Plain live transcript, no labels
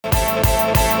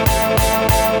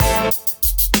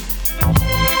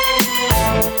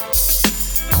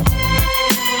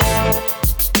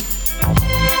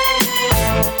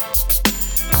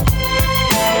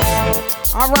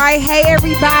right. Hey,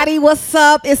 everybody. What's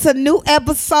up? It's a new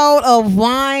episode of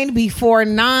Wine Before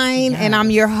 9. Yes. And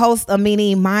I'm your host,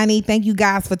 Aminah Imani. Thank you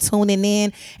guys for tuning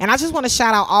in. And I just want to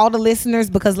shout out all the listeners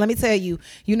because let me tell you,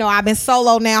 I've been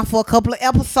solo now for a couple of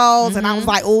episodes. And I was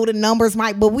like, oh, the numbers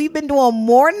might. But we've been doing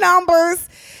more numbers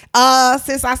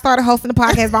since I started hosting the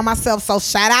podcast by myself. So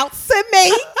shout out to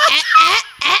me.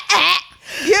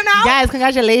 Guys,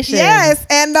 congratulations. Yes.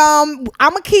 And I'm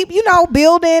gonna keep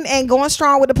building and going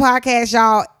strong with the podcast,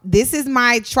 y'all. This is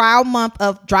my trial month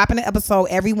of dropping an episode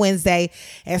every Wednesday,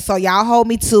 and so y'all hold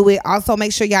me to it. Also,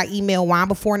 make sure y'all email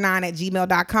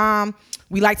winebefore9@gmail.com.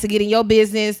 We like to get in your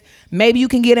business. Maybe you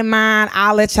can get in mine.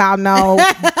 I'll let y'all know.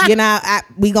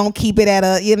 We gonna keep it at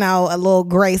a little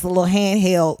grace, a little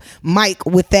handheld mic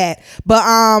with that. But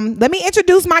let me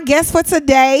introduce my guest for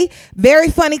today. Very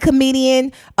funny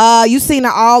comedian. You've seen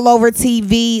her all over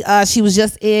TV. She was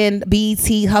just in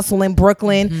BET Hustle in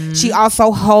Brooklyn. Mm-hmm. She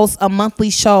also hosts a monthly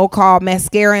show called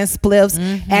Mascara and Spliffs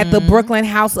at the Brooklyn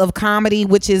House of Comedy,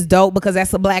 which is dope because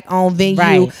that's a Black-owned venue.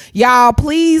 Right. Y'all,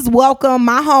 please welcome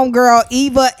my homegirl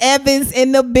Eva Evans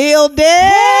in the building.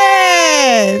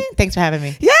 Hey. Thanks for having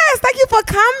me. Yes, thank you for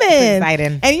coming. It's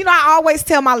exciting. And I always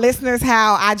tell my listeners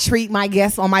how I treat my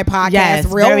guests on my podcast. Yes,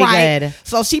 real very right. Good.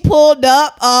 So she pulled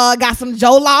up, got some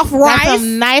jollof rice. Got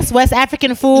some nice West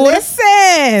African food.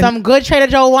 Listen. Some good Trader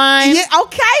Joe wine. Yeah,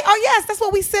 okay. Oh yes, that's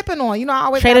what we sipping on. I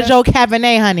always Trader Joe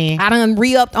Cabernet, honey. I done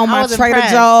re-upped on my Trader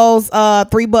Joe's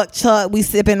 $3 chuck. We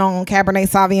sipping on Cabernet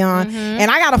Sauvignon.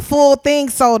 And I got a full thing,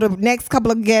 so the next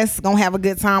couple of guests gonna have a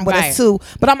good time with us too.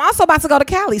 But I'm also about to go to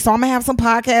Cali, so I'm gonna have some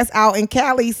podcasts out in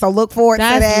Cali, so look forward to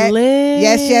that. Lit.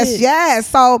 Yes.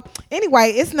 So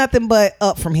anyway, it's nothing but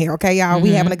up from here, okay, y'all?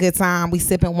 We having a good time. We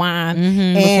sipping wine.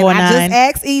 And Before I 9. just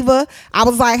asked Eva, I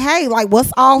was like, hey,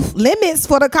 what's off limits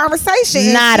for the conversation?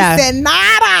 And nada. She said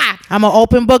nada. I'm an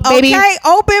open book, baby. Okay,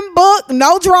 open book,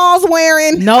 no drawers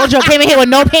wearing. No joke. Came in here with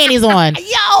no panties on.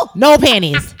 Yo. No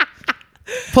panties.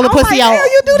 Pull the pussy out.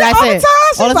 You do that all the time?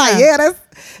 She's all the like, time. yeah, that's.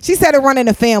 She said it run in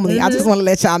the family. I just want to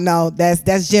let y'all know that's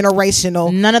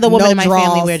generational. None of the women in my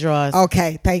family wear drawers.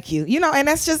 Okay, thank you. And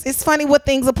that's just, it's funny what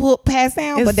things are passed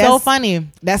down. It's but that's so funny.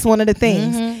 That's one of the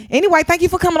things. Anyway, thank you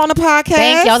for coming on the podcast.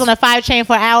 Thank you. I was on a 5 chain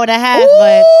for an hour and a half.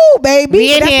 Ooh, baby.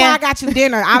 That's here. why I got you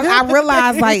dinner. I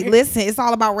realized, listen, it's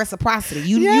all about reciprocity.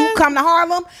 You come to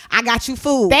Harlem, I got you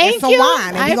food. Thank and some you.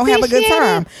 wine, and we're going to have a good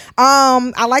time.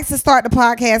 I like to start the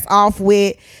podcast off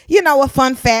with, a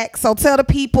fun fact. So tell the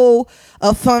people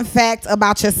a fun fact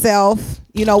about yourself,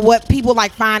 what people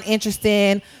find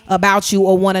interesting about you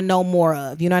or want to know more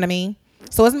of, you know what I mean?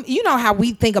 So it's, how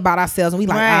we think about ourselves and we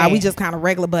we just kind of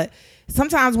regular, but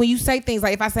sometimes when you say things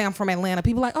if I say I'm from Atlanta,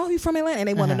 people like, oh, you from Atlanta? And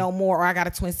they want to know more, or I got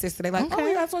a twin sister. They like, oh,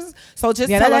 you got a twin sister. So just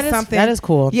tell us something. That is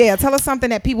cool. Yeah, tell us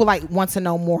something that people want to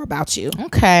know more about you.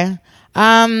 Okay.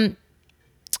 I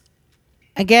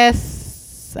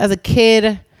guess as a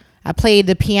kid, I played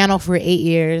the piano for 8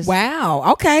 years.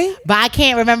 Wow. Okay. But I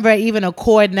can't remember even a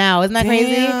chord now. Isn't that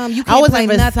crazy? You can't I was play in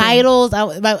recitals. I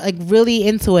was really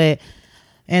into it.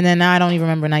 And then now I don't even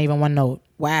remember not even one note.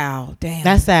 Wow. Damn.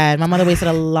 That's sad. My mother wasted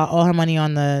all her money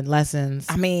on the lessons.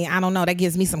 I mean, I don't know. That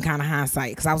gives me some kind of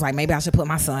hindsight because I was like, maybe I should put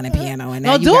my son in piano. And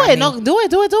do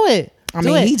it. I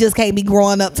mean, he just can't be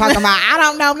growing up talking about, I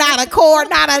don't know, not a chord,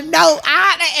 not a note.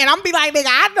 And I'm be like, nigga,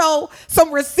 I know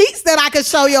some receipts that I could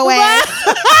show your ass.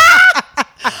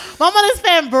 My mother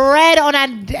spent bread on that,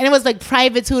 and it was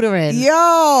private tutoring.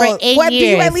 Yo, for 8 years. Do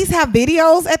you at least have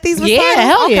videos at these recitals? Yeah,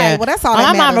 hell yeah. Okay, well that's all that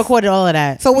my matters. mom recorded all of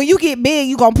that. So when you get big,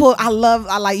 you gonna pull.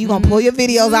 You gonna pull your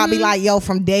videos out. Be like, yo,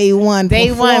 from day one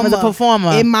was a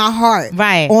performer in my heart,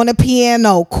 right? On the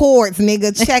piano, chords,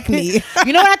 nigga, check me.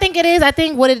 You know what I think it is? I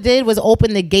think what it did was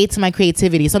open the gate to my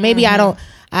creativity. So maybe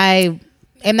I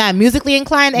am not musically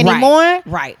inclined anymore,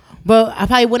 right? But I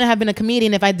probably wouldn't have been a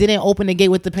comedian if I didn't open the gate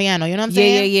with the piano. You know what I'm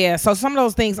saying? Yeah. So some of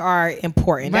those things are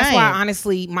important. That's why,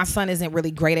 honestly, my son isn't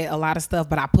really great at a lot of stuff,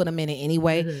 but I put him in it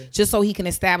anyway, just so he can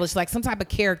establish some type of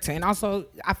character. And also,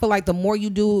 I feel like the more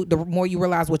you do, the more you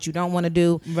realize what you don't want to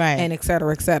do, right? And et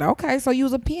cetera, et cetera. Okay, so you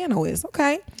was a pianist.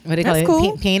 Okay, what they call it?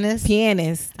 Cool. Pianist.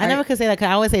 Pianist. I never could say that. Cause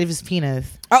I always say it was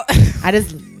penis. Oh, I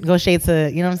just go straight to,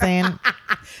 you know what I'm saying?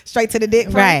 Straight to the dick,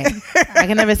 right? I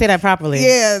can never say that properly.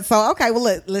 Yeah. So okay, well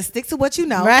look, let's stick to what you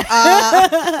know. Right.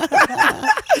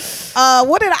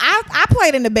 What did I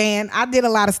played in the band? I did a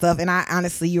lot of stuff, and I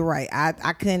honestly, you're right.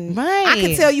 I couldn't. Right. I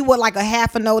can tell you what a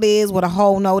half a note is, what a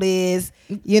whole note is.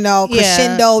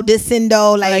 Crescendo,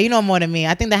 descendo. You know more than me.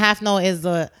 I think the half note is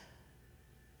the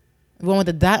one with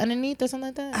the dot underneath or something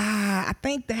like that. I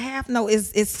think the half note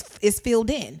is filled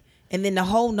in. And then the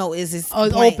whole note is it's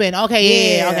open.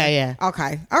 Okay, yeah. Okay, yeah.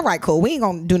 Okay. All right, cool. We ain't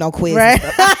gonna do no quiz. Right.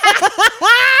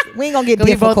 We ain't gonna get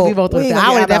difficult. We both I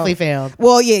would have definitely failed.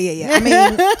 Well, yeah. I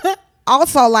mean,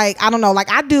 also, like, I don't know, like,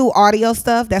 I do audio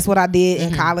stuff. That's what I did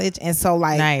in college. And so,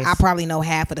 like, Nice. I probably know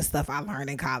half of the stuff I learned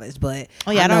in college. But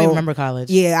I don't even remember college.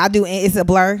 Yeah, I do. It's a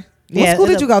blur. What school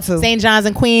did you go to? St. John's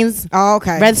in Queens. Oh,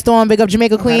 okay. Red Storm, big up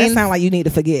Jamaica, Queens. That sounds like you need to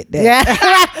forget that. Yeah.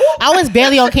 I was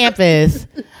barely on campus.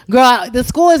 Girl, the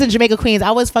school is in Jamaica, Queens.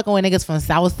 I was fucking with niggas from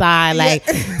Southside, like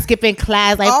skipping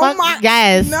class, like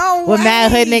yes, no with way.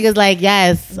 mad hood niggas, like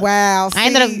yes. Wow. I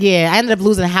ended up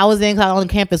losing housing because I was on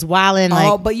campus wilding.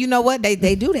 Like, but you know what? They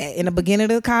do that in the beginning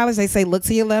of the college. They say, look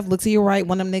to your left, look to your right.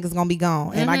 One of them niggas gonna be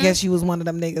gone, and I guess you was one of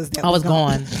them niggas that I was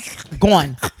gone.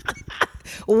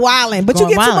 Wilding, but you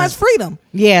get too much freedom.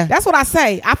 Yeah, that's what I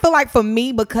say. I feel like for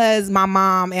me, because my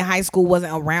mom in high school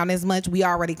wasn't around as much, we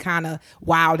already kind of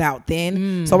wild out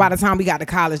then. So by the time we got to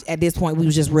college, at this point, we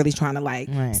was just really trying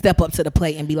to step up to the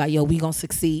plate and be like, yo, we gonna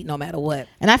succeed no matter what.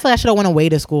 And I feel like I should have went away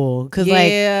to school because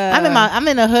like I'm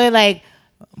in the hood, like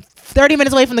 30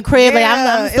 minutes away from the crib. Like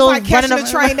I'm still it's like catching running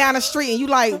the train down the street and you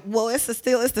like, well, it's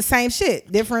the same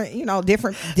shit, different so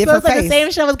different it's like face. the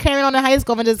same shit I was carrying on in high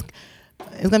school and just.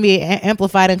 It's gonna be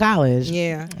amplified in college.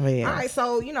 Yeah. All right.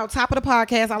 So top of the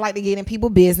podcast, I like to get in people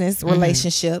business,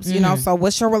 relationships. You know. So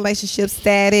what's your relationship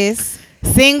status?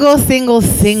 Single. For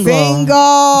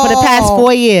the past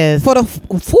 4 years. For the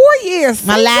 4 years.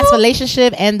 My last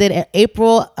relationship ended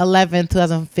April 11th,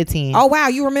 2015. Oh wow,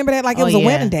 you remember that like it was a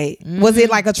wedding date? Was it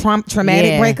like a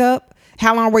traumatic breakup?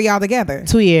 How long were y'all together?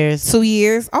 2 years. 2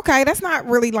 years. Okay, that's not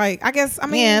really like. I guess. I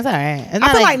mean, yeah, it's all right.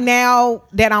 I feel like now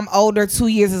that I'm older, 2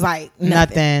 years is like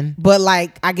nothing. But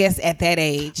like, I guess at that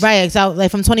age, right? So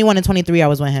like from 21 to 23, I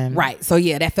was with him. Right. So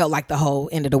yeah, that felt like the whole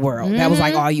end of the world. That was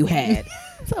like all you had.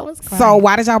 So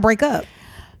why did y'all break up?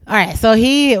 All right. So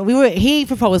he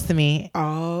proposed to me.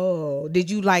 Oh, did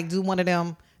you like do one of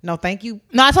them? No, thank you.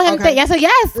 No, I told him. I said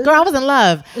yes, girl. I was in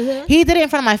love. He did it in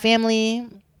front of my family.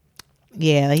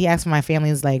 Yeah, like he asked for my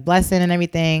family's like blessing and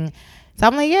everything. So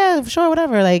I'm like, yeah, sure,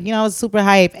 whatever. Like, I was super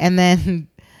hype. And then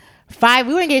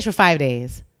we were engaged for 5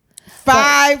 days.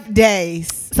 5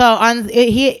 days. So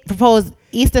he proposed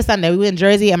Easter Sunday. We were in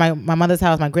Jersey at my mother's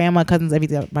house, my grandma, cousins,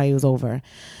 everybody was over.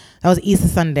 That was Easter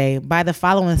Sunday. By the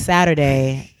following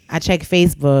Saturday, I check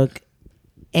Facebook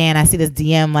and I see this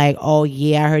DM like, oh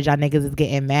yeah, I heard y'all niggas is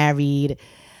getting married.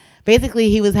 Basically,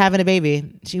 he was having a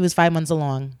baby. She was 5 months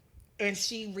along. And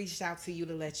she reached out to you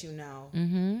to let you know.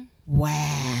 Mm-hmm.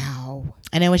 Wow.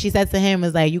 And then what she said to him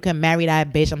was like, you can marry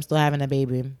that bitch. I'm still having a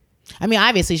baby. I mean,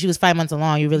 obviously, she was 5 months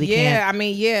along. You really can't. Yeah, I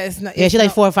mean, yeah. It's not, she's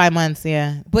like 4 or 5 months,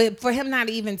 yeah. But for him not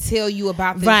to even tell you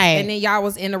about this, right. And then y'all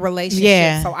was in a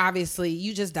relationship, so obviously,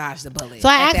 you just dodged the bullet. So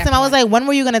I asked him, I was like, when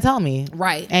were you going to tell me?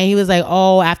 Right. And he was like,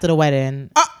 oh, after the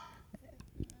wedding.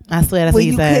 I swear that's what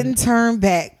he said. You couldn't turn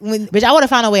back. Bitch, I would have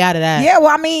found a way out of that. Yeah, well,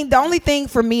 I mean, the only thing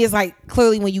for me is like,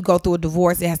 clearly when you go through a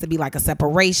divorce, it has to be like a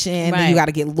separation. Right. And you got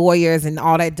to get lawyers and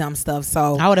all that dumb stuff.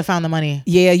 So I would have found the money.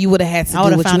 Yeah, you would have had to I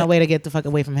would have found a way to get the fuck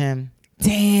away from him.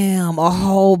 Damn, a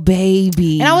whole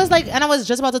baby. And I was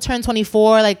just about to turn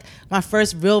 24, like my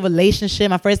first real relationship,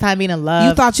 my first time being in love.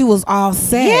 You thought you was all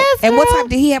set. Yes. And what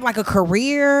type did he have, like a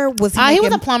career? Was he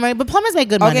was a plumber, but plumbers make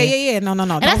good money. Okay, yeah. No.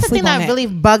 And that's the thing that really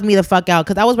bugged me the fuck out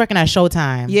because I was working at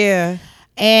Showtime. Yeah.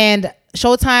 And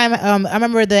Showtime, I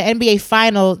remember the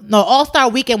NBA All-Star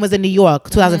Weekend was in New York,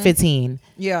 2015.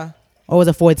 Yeah. Or was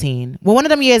it 14? Well, one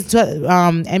of them years,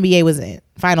 NBA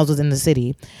finals was in the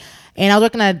city. And I was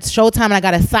working at Showtime and I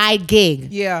got a side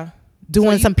gig. Yeah.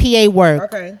 Doing some PA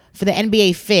work for the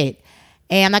NBA Fit.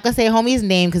 And I'm not going to say homie's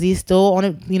name because he's still on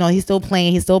it, he's still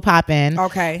playing, he's still popping.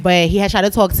 Okay. But he had tried to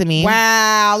talk to me.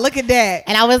 Wow, look at that.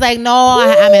 And I was like, no,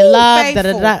 I'm in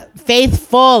love.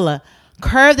 Faithful.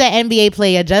 Curved the NBA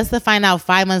player just to find out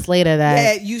 5 months later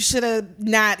that you should have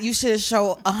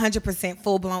showed 100%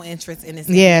 full blown interest in this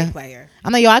NBA player.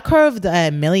 I'm like, yo, I curved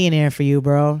a millionaire for you,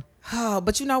 bro. Oh,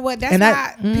 but you know what? That's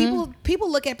why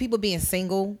people look at people being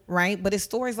single, right? But it's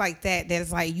stories like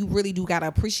that's like you really do gotta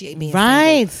appreciate being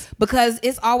single because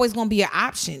it's always gonna be an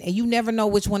option, and you never know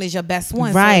which one is your best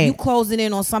one. Right? So if you closing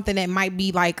in on something that might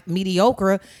be like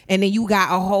mediocre, and then you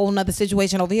got a whole nother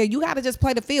situation over here. You gotta just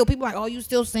play the field. People are like, oh, you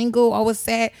still single? Oh, it's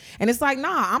sad, and it's like,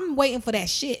 nah, I'm waiting for that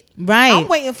shit. Right? I'm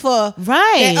waiting for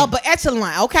that upper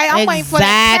echelon. Okay, I'm waiting for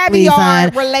that caviar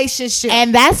relationship,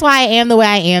 and that's why I am the way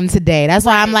I am today. That's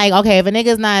why I'm like, okay, if a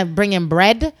nigga's not bringing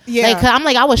bread, like, I'm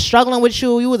like, I was struggling with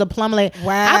you. You was a plumber. Like,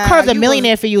 I curved a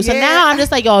millionaire for you. So now I'm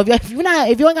just like, yo, if you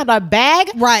ain't got that bag,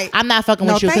 right? I'm not fucking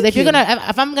with you because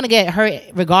if I'm gonna get hurt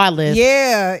regardless,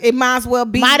 it might as well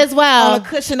be on a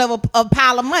cushion of a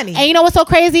pile of money. And you know what's so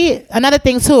crazy? Another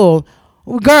thing too,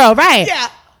 girl, right? Yeah.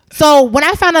 So when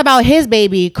I found out about his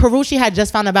baby, Karrueche had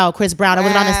just found out about Chris Brown. It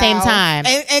was around the same time.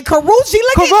 And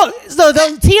Karrueche, so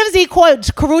the TMZ caught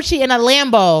Karrueche in a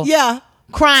Lambo. Yeah.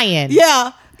 Crying.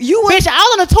 Yeah. Bitch,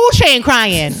 I was on a 2 Chainz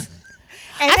crying.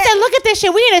 I said, look at this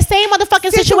shit. We in the same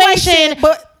motherfucking situation.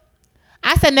 But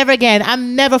I said, never again.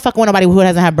 I'm never fucking with nobody who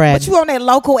doesn't have bread. But you on that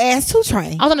local ass 2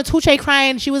 Train. I was on a 2 Chainz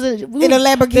crying. She was in a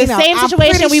Lamborghini. The same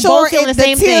situation. We both feeling the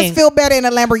same thing. The tears feel better in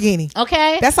a Lamborghini.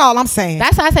 Okay. That's all I'm saying.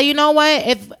 That's why I say, you know what?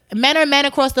 If men are men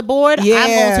across the board, I'm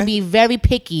going to be very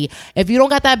picky. If you don't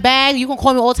got that bag, you can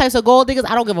call me all types of gold diggers.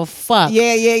 I don't give a fuck.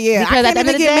 Yeah. Because I can't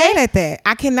even get mad at that.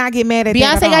 I cannot get mad at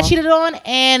that. Beyonce got cheated on,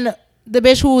 and the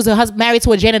bitch who was married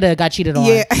to a janitor got cheated on.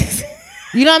 Yeah.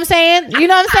 You know what I'm saying?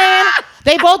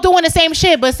 They both doing the same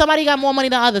shit, but somebody got more money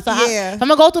than others. So if I'm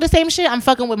gonna go through the same shit, I'm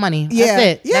fucking with money. That's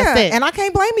it. Yeah. That's it. And I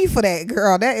can't blame you for that,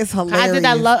 girl. That is hilarious. I did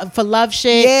that love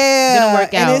shit. Yeah. Didn't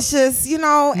work out. And it's just,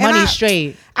 money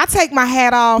straight. I take my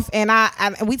hat off, and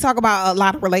we talk about a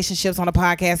lot of relationships on the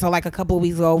podcast. So like a couple of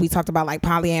weeks ago, we talked about like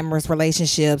polyamorous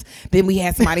relationships. Then we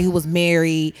had somebody who was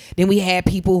married. Then we had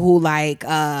people who like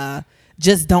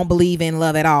just don't believe in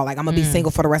love at all. Like, I'm gonna be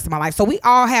single for the rest of my life. So we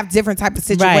all have different type of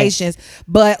situations,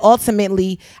 but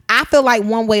ultimately I feel like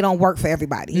one way don't work for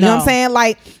everybody. You know what I'm saying?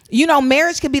 Like,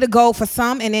 marriage could be the goal for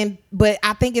some, but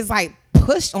I think it's like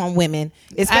pushed on women,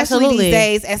 especially these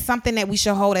days, as something that we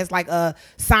should hold as like a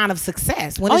sign of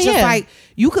success. When it's just like,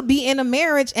 you could be in a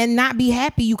marriage and not be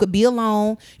happy. You could be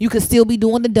alone. You could still be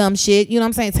doing the dumb shit. You know what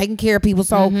I'm saying? Taking care of people.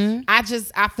 So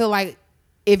I feel like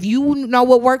if you know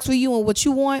what works for you and what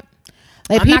you want,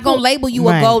 like, I'm not gonna label you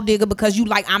a gold digger because you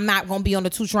like, I'm not gonna be on the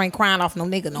 2 Train crying off no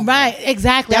nigga no more. Right,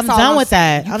 exactly. I'm done with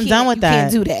that. I'm done with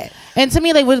that. You can't do that. And to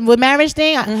me, like with marriage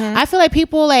thing, I feel like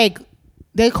people like,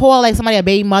 they call like somebody a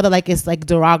baby mother like it's like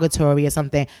derogatory or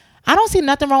something. I don't see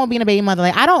nothing wrong with being a baby mother.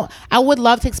 Like, I would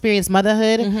love to experience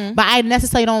motherhood, but I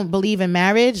necessarily don't believe in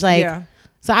marriage. Like,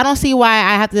 so I don't see why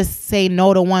I have to say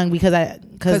no to one because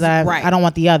I don't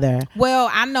want the other. Well,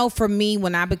 I know for me,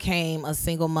 when I became a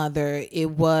single mother, it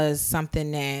was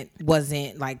something that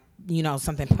wasn't like,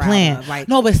 something proud of. Like,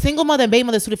 no, but single mother and baby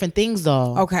mother is 2 different things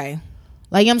though. Okay.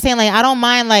 Like, you know what I'm saying? Like, I don't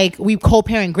mind, like, we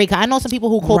co-parent great. I know some people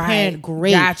who co-parent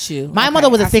great. Got you. My mother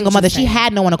was a single mother. She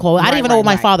had no one to co. I didn't even know what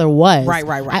my father was. Right.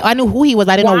 I knew who he was.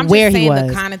 I didn't know where he was.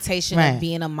 The connotation of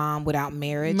being a mom without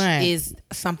marriage is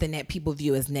something that people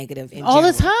view as negative in all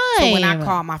general. the time. So when I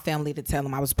called my family to tell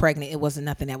them I was pregnant, it wasn't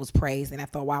nothing that was praised. And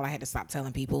after a while, I had to stop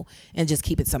telling people and just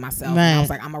keep it to myself. And I was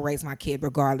like, I'm going to raise my kid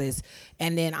regardless.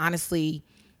 And then, honestly,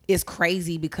 it's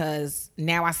crazy because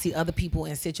now I see other people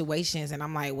in situations and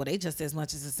I'm like, well, they just as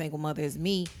much as a single mother as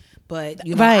me. But,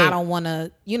 I don't want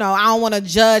to,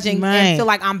 judge and feel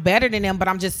like I'm better than them. But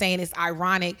I'm just saying it's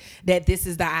ironic that this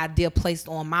is the idea placed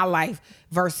on my life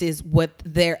versus what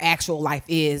their actual life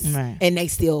is. Right. And they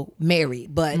still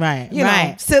married. But,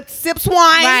 sip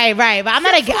swine. Right. But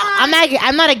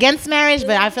I'm not against marriage,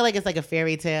 but I feel like it's like a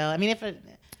fairy tale. I mean, if it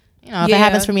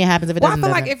happens for me, it happens. If it doesn't, I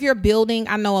feel like if you're building,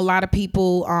 I know a lot of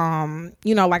people,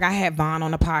 like I had Vaughn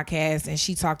on the podcast and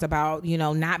she talked about,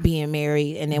 not being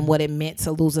married and then what it meant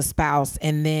to lose a spouse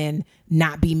and then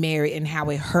not be married and how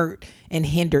it hurt and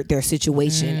hindered their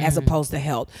situation as opposed to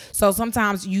help. So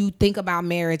sometimes you think about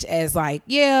marriage as like,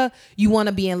 you want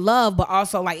to be in love, but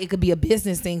also like it could be a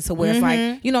business thing. So where it's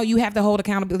like, you have to hold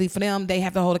accountability for them. They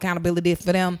have to hold accountability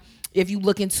for them. If you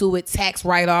look into it, tax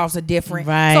write-offs are different.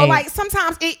 Right. So like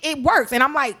sometimes it works. And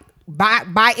I'm like,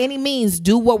 by any means,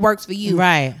 do what works for you.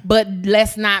 Right. But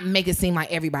let's not make it seem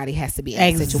like everybody has to be in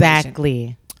that situation.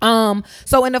 Exactly.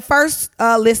 So in the first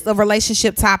list of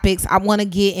relationship topics, I want to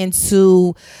get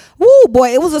into,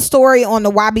 it was a story on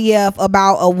the YBF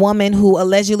about a woman who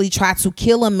allegedly tried to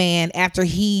kill a man after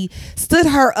he stood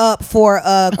her up for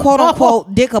a quote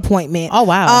unquote dick appointment. Oh,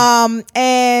 wow.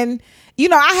 And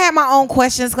I had my own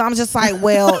questions because I'm just like,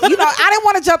 well, I didn't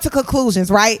want to jump to conclusions,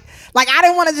 right? Like, I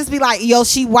didn't want to just be like, yo,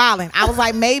 she wilding. I was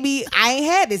like, maybe I ain't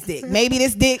had this dick. Maybe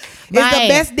this dick is the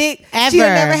best dick she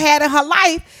had never had in her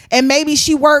life. And maybe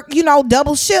she worked,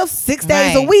 double shifts 6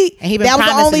 days a week. And that was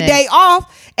the only day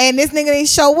off. And this nigga didn't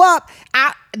show up.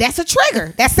 That's a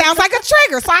trigger. That sounds like a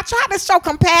trigger. So I tried to show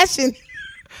compassion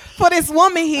for this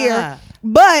woman here.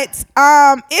 But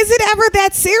is it ever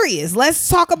that serious? Let's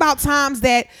talk about times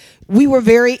that we were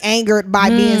very angered by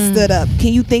being stood up.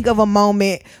 Can you think of a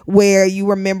moment where you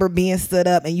remember being stood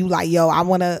up and you like, yo, I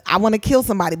wanna kill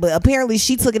somebody? But apparently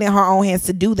she took it in her own hands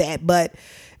to do that. But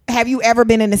have you ever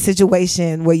been in a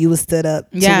situation where you were stood up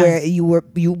to where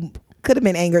you could have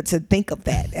been angered to think of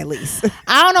that at least.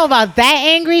 I don't know about that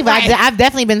angry, but Right. I've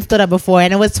definitely been stood up before,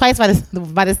 and it was twice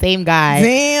by the same guy.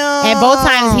 Damn. And both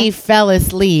times he fell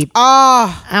asleep.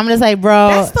 Oh, I'm just like, bro,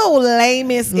 that's the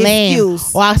lamest lame.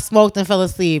 excuse. Or I smoked and fell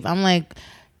asleep. I'm like,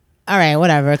 all right,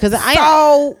 whatever. Because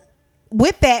So,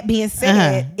 with that being said,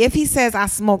 Uh-huh. if he says I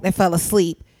smoked and fell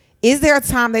asleep, is there a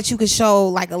time that you could show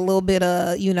like a little bit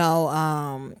of,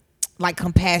 like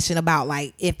compassion about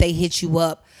like if they hit you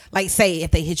up, like say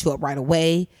if they hit you up right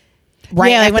away,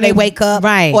 right Yeah, like after when they they- wake up,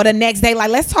 right. or the next day, like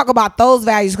let's talk about those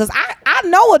values because I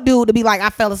know a dude to be like I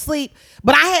fell asleep,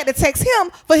 but I had to text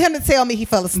him for him to tell me he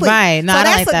fell asleep. Right. No, so I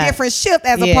don't that's like a that. different shift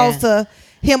as Yeah. opposed to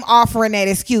him offering that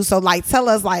excuse. So like tell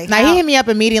us like Now he hit me up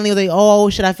immediately. Was like,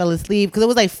 "Oh, shit, I fell asleep." Because it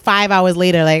was like 5 hours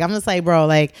later. Like I'm just like, bro,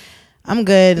 like I'm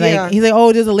good. Like Yeah. he's like,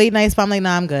 "Oh, there's a late night spot." I'm like,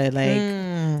 "Nah, I'm good."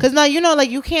 Like, because no,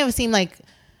 like you can't seem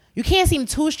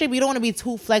too strict, but you don't want to be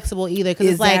too flexible either.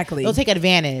 Because Exactly. it's like they'll take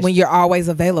advantage. when you're always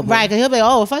available. Right? Because he'll be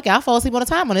like, "Oh, fuck it, I'll fall asleep all the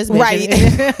time on this." Bitch. Right.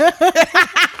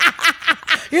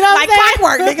 You know what Like I'm saying?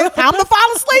 clockwork, nigga. Time to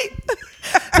fall asleep.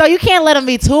 So you can't let them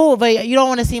be too, but you don't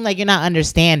want to seem like you're not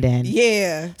understanding.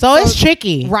 Yeah. So it's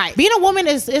tricky. Right. Being a woman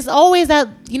is always that,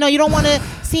 you don't want to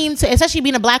seem to, especially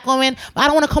being a black woman, I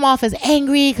don't want to come off as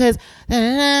angry because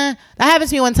that happened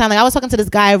to me one time. Like I was talking to this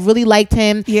guy, I really liked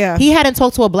him. Yeah. He hadn't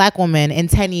talked to a black woman in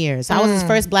 10 years. I was his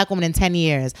first black woman in 10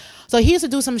 years. So he used to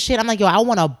do some shit. I'm like, yo, I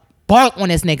want to bark on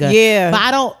this nigga. Yeah. But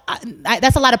I don't,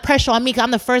 that's a lot of pressure on me because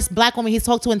I'm the first black woman he's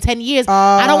talked to in 10 years.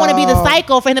 I don't want to be the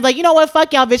psycho for him to be like, you know what,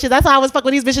 fuck y'all bitches. That's how I was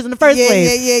fucking with these bitches in the first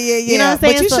place. Yeah. You know what I'm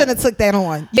saying? But you So- shouldn't have took that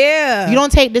on. Yeah. You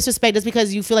don't take disrespect just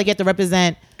because you feel like you have to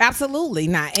represent. Absolutely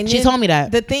not. And She then told me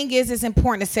that. The thing is, it's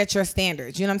important to set your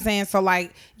standards. You know what I'm saying? So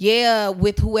like, yeah,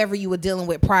 with whoever you were dealing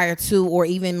with prior to, or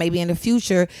even maybe in the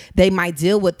future, they might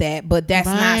deal with that, but that's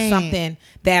Right. not something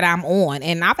that I'm on.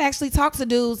 And I've actually talked to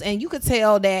dudes, and you could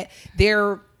tell that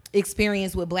their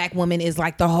experience with black women is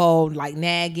like the whole like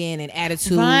nagging and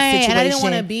attitude situation. And I didn't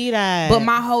want to be that. But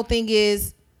my whole thing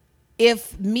is,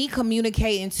 if me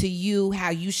communicating to you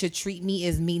how you should treat me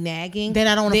is me nagging, Then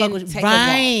I don't wanna fuck with you. take Right.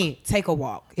 a walk. Take a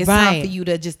walk. It's time Right. for you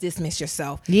to just dismiss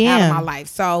yourself out Yeah. of my life.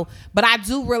 So, but I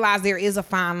do realize there is a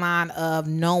fine line of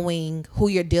knowing who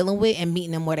you're dealing with and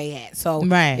meeting them where they at. So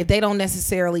Right. if they don't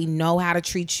necessarily know how to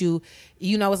treat you,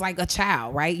 it's like a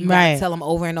child, right? You Right. gotta tell them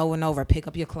over and over and over, pick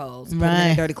up your clothes, put them in Right.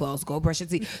 the dirty clothes, go brush your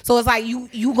teeth. So it's like you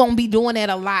gonna be doing that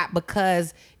a lot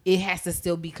because it has to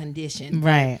still be conditioned.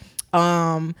 Right.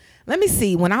 Let me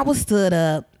see. When I was stood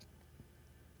up.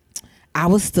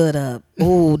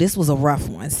 Ooh, this was a rough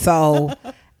one. So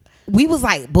we was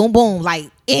like boom, boom, like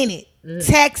in it,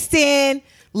 texting,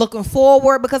 looking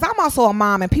forward, because I'm also a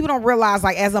mom, and people don't realize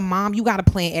like as a mom, you got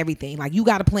to plan everything. Like you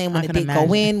got to plan when I the can dick go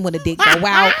imagine. in, when the dick go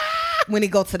out. When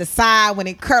it go to the side, when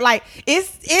it curl, like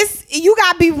it's you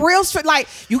gotta be real strict. Like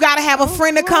you gotta have a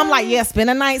friend to come. Like spend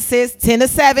a night, sis, 10 to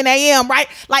 7 a.m. Right?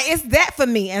 Like it's that for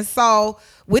me. And so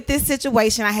with this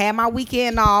situation, I had my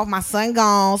weekend off. My son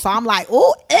gone, so I'm like,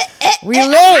 ooh, We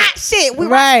lit. shit, we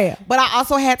Right. But I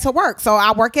also had to work, so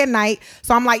I work at night.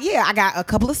 So I'm like, I got a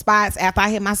couple of spots. After I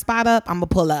hit my spot up, I'm gonna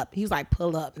pull up. He was like,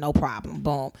 pull up, no problem.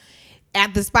 Boom.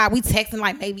 At the spot, we texting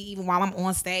like maybe even while I'm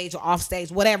on stage or off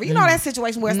stage, whatever. You know that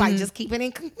situation where it's like just keeping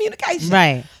in communication.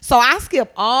 Right. So I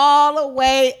skip all the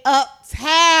way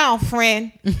uptown,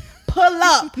 friend. Pull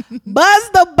up. Buzz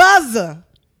the buzzer.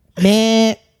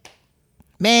 Man.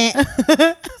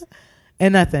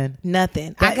 And nothing.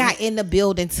 Nothing. I got in the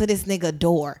building to this nigga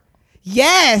door.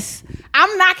 Yes.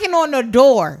 I'm knocking on the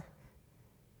door.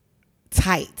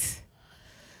 Tight.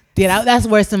 Yeah, that's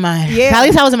worse than mine. Yeah. At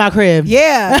least I was in my crib.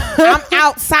 Yeah, I'm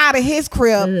outside of his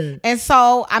crib. And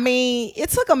so, I mean, it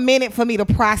took a minute for me to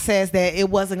process that it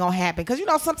wasn't going to happen. Because,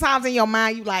 sometimes in your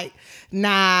mind, you like,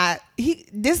 nah,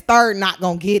 this third not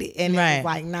going to get it. And Right. it's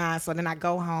like, nah. So then I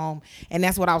go home. And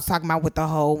that's what I was talking about with the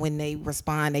whole when they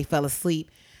respond, they fell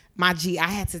asleep. My G, I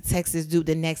had to text this dude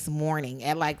the next morning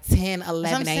at like 10,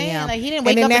 11 a.m. Like, he didn't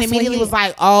wake and up then and that's when he immediately was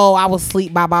like, oh, I was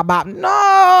asleep, blah, blah, blah.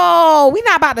 No, we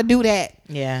not about to do that.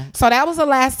 Yeah. So that was the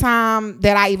last time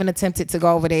that I even attempted to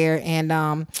go over there. And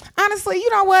honestly, you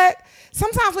know what?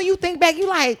 Sometimes when you think back, you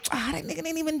like, that nigga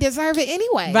didn't even deserve it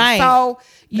anyway. Right. So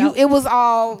it was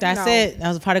all. That's it. That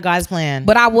was part of God's plan.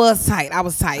 But I was tight.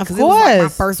 Because it was like my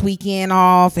first weekend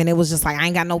off, and it was just like I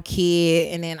ain't got no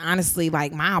kid. And then honestly,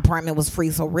 like my apartment was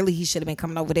free, so really he should have been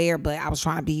coming over there. But I was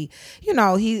trying to be,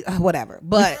 he whatever.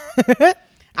 But.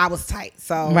 I was tight.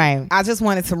 So right. I just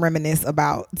wanted to reminisce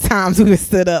about times we were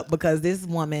stood up because this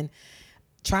woman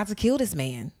tried to kill this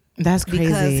man. That's crazy.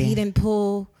 Because he didn't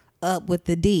pull up with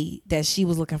the D that she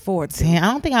was looking forward to. Damn, I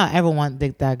don't think I'll ever want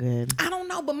dick that good. I don't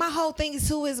know. No, but my whole thing is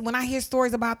too is when I hear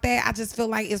stories about that, I just feel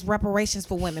like it's reparations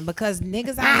for women because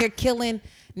niggas out here killing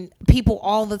people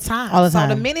all the time. All the time.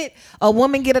 So the minute a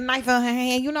woman get a knife in her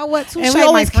hand, you know what? Touche, and we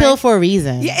always kill for a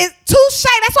reason. Yeah, it's touche.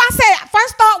 That's why I said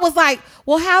first thought was like,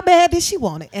 well, how bad did she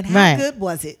want it, and how good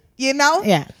was it? You know?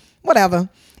 Yeah. Whatever.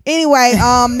 Anyway,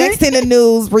 next in the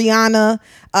news, RIhanna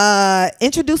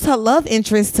introduced her love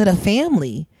interest to the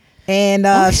family. And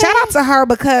shout out to her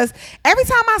because every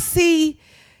time I see,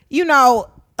 you know,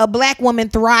 a black woman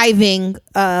thriving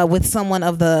with someone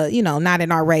of the, you know, not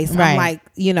in our race, I'm like,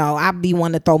 you know, I'd be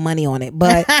one to throw money on it.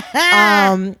 But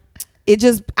it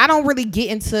just, I don't really get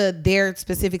into their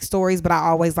specific stories, but I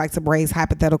always like to raise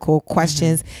hypothetical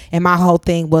questions. And my whole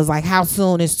thing was like, how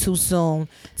soon is too soon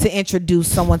to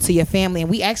introduce someone to your family? And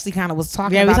we actually kind of was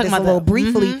talking about this a little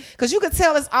briefly because you could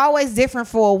tell it's always different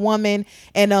for a woman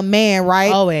and a man,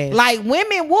 right? Always. Like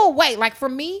women will wait. Like for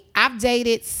me, I've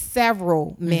dated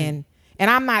several men. And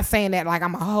I'm not saying that like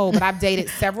I'm a hoe, but I've dated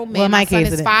several men. Well, my son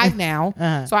is 5 now.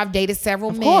 So I've dated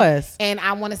several men. Of course. And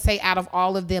I want to say out of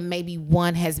all of them, maybe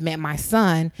one has met my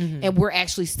son. And we're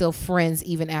actually still friends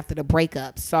even after the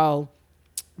breakup. So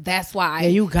that's why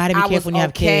you got to be careful when you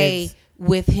have kids.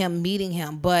 With him meeting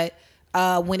him. But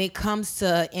when it comes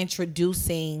to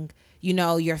introducing, you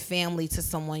know, your family to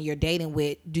someone you're dating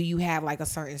with, do you have like a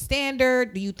certain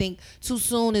standard? Do you think too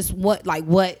soon is what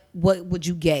would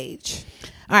you gauge?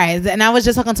 All right, and I was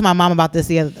just talking to my mom about this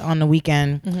on the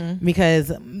weekend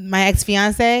because my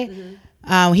ex-fiance,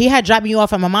 he had dropped me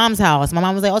off at my mom's house. My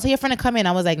mom was like, "Oh, tell your friend to come in."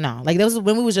 I was like, "No." Like, that was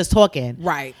when we was just talking.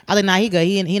 Right. I was like, "Nah, he good.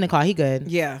 He in the car. He good."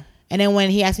 Yeah. And then when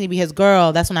he asked me to be his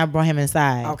girl, that's when I brought him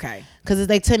inside. Okay. Because it's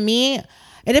like, to me,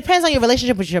 it depends on your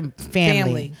relationship with your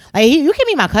family. Like, you can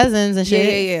meet my cousins and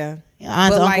shit. Yeah.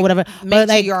 Aunts, uncle, like, whatever. But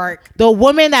like, matriarch. the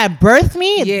woman that birthed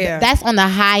me, that's on the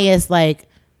highest. Like,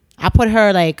 I put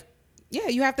her like. Yeah,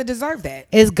 you have to deserve that.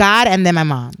 It's God and then my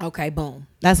mom. Okay, boom.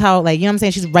 That's how, like, you know what I'm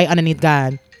saying? She's right underneath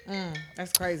God.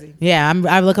 That's crazy. Yeah,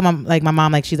 I look at my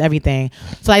mom like she's everything.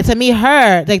 So like to me,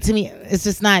 it's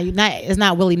just it's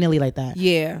not willy nilly like that.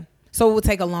 Yeah. So it would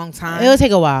take a long time. It would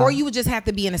take a while. Or you would just have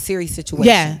to be in a serious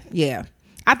situation. Yeah.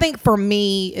 I think for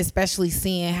me, especially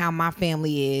seeing how my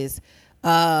family is,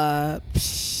 it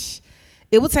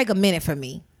would take a minute for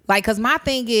me. Like, cause my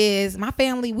thing is, my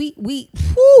family, we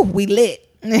lit.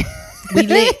 We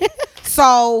lit.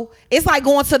 So it's like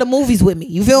going to the movies with me.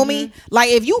 You feel me? Like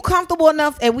if you comfortable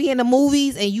enough and we in the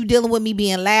movies and you dealing with me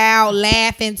being loud,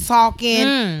 laughing,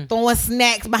 talking, throwing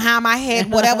snacks behind my head,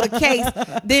 whatever the case,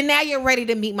 then now you're ready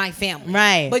to meet my family.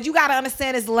 Right. But you got to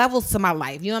understand there's levels to my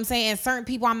life. You know what I'm saying? And certain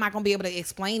people I'm not going to be able to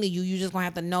explain to you. You just going to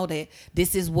have to know that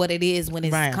this is what it is when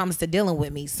it comes to dealing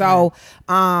with me. So,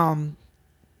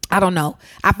 I don't know.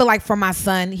 I feel like for my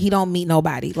son, he don't meet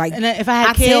nobody. Like, and if I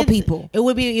had kids, tell people it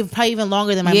would be probably even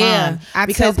longer than my mom.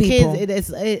 Because tell people,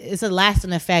 kids, it's a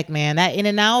lasting effect, man. That in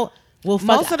and out will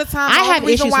fuck. Most of the time, I have the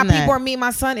reason issues why from people that. meet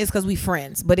my son is because we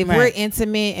friends. But if we're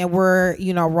intimate and we're,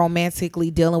 you know,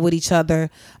 romantically dealing with each other,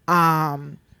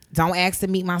 don't ask to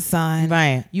meet my son.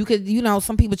 Right. You could, you know,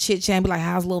 some people chit chat and be like,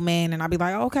 how's little man? And I'll be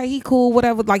like, okay, he cool,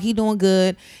 whatever. Like, he doing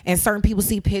good. And certain people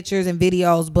see pictures and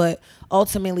videos. But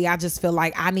ultimately, I just feel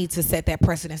like I need to set that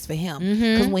precedence for him.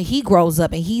 Because when he grows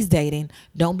up and he's dating,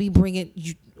 don't be bringing...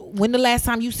 When the last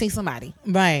time you see somebody?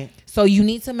 Right. So you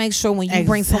need to make sure when you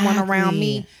bring someone around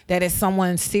me that it's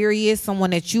someone serious,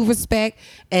 someone that you respect,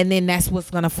 and then that's what's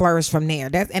gonna flourish from there.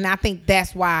 And I think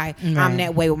that's why I'm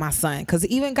that way with my son. Because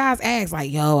even guys ask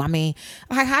like, "Yo, I mean,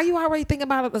 like, how you already think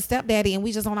about a stepdaddy and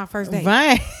we just on our first date?"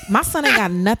 Right. My son ain't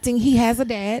got nothing. He has a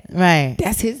dad. Right.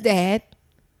 That's his dad.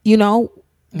 You know.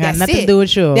 Got nothing to do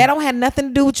with you. That don't have nothing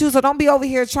to do with you. So don't be over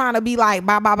here trying to be like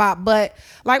blah blah blah. But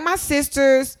like my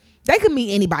sisters. They could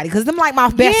meet anybody because them like my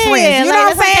best friends. You know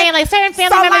what I'm saying? Like certain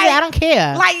family members, I don't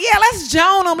care. Like, yeah, let's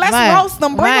joan them. Let's roast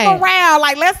them. Bring them around.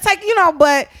 Like, let's take, you know,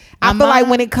 but I feel like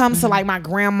when it comes to like my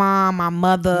grandma, my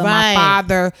mother, my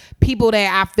father, people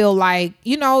that I feel like,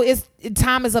 you know,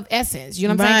 time is of essence. You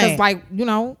know what I'm saying? Because like, you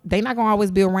know, they not going to always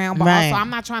be around. But also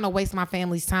I'm not trying to waste my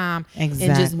family's time and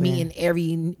just meeting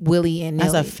every willy and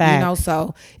nilly. That's a fact. You know,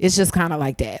 so it's just kind of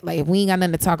like that. Like if we ain't got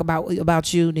nothing to talk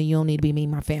about you, then you don't need to be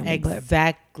meeting my family.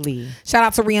 Exactly. But shout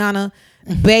out to RIhanna.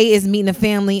 Bay is meeting a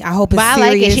family. I hope it's but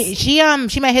serious. I like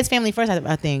it. She met his family first,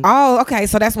 I think. Oh, okay.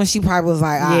 So that's when she probably was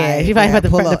like, she probably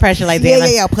put the pressure like that.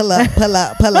 Yeah. Pull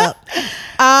up.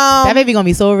 That baby gonna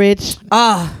be so rich.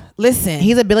 Listen,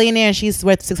 he's a billionaire and she's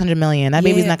worth $600 million. That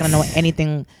baby's not gonna know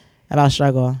anything about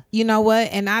struggle. You know what?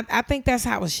 And I think that's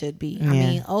how it should be. I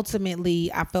mean,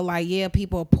 ultimately, I feel like,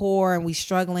 people are poor and we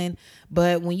struggling.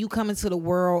 But when you come into the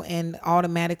world and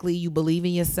automatically you believe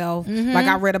in yourself, like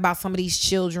I read about some of these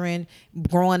children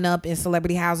growing up in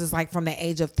celebrity houses, like from the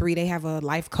age of 3, they have a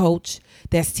life coach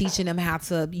that's teaching them how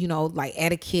to, like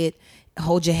etiquette,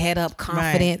 hold your head up,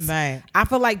 confidence. Right. I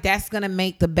feel like that's going to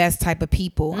make the best type of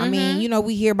people. I mean,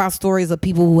 we hear about stories of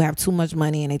people who have too much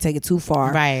money and they take it too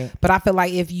far. Right. But I feel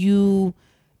like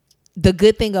the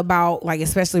good thing about, like,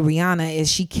 especially RIhanna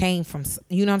is she came from,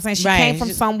 you know what I'm saying? She came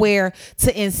from somewhere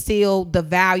to instill the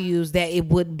values that it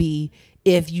would be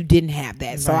if you didn't have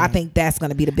that. So I think that's going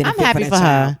to be the benefit. I'm happy for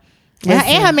her.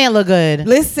 And her man look good.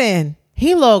 Listen.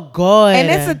 He look good. And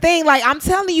that's the thing. Like, I'm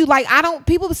telling you, like,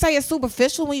 people say it's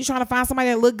superficial when you're trying to find somebody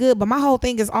that look good. But my whole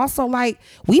thing is also, like,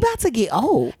 we about to get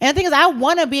old. And the thing is, I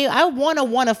want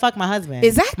to fuck my husband.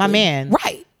 Exactly. My man.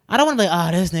 Right. I don't want to be like,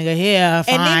 oh, this nigga here,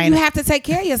 fine. And then you have to take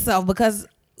care of yourself because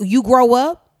you grow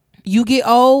up, you get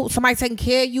old, somebody taking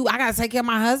care of you. I gotta take care of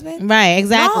my husband. Right,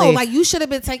 exactly. No, like, you should have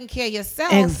been taking care of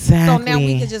yourself. Exactly. So now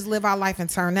we can just live our life and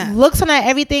turn up. Looks are not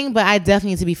everything, but I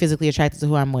definitely need to be physically attracted to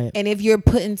who I'm with. And if you're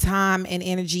putting time and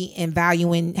energy and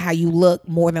valuing how you look,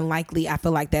 more than likely, I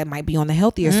feel like that might be on the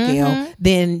healthier scale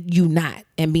than you not.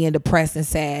 And being depressed and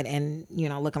sad and,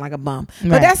 looking like a bum.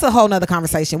 Right. But that's a whole nother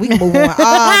conversation. We can move on.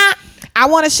 I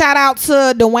want to shout out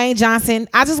to Dwayne Johnson.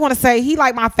 I just want to say he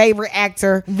like my favorite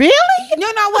actor. Really?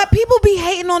 You know what? People be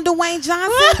hating on Dwayne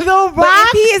Johnson. No, but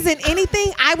if he is in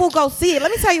anything, I will go see it.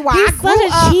 Let me tell you why. He's such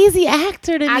a cheesy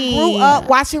actor to me. I grew up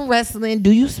watching wrestling.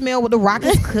 Do you smell what the Rock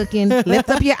is cooking? Lift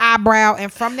up your eyebrow.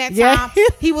 And from that time,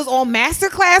 he was on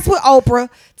Masterclass with Oprah.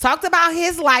 Talked about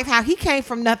his life, how he came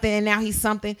from nothing and now he's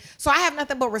something. So I have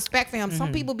nothing but respect for him.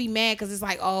 Some people be mad because it's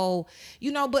like, oh,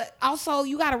 but also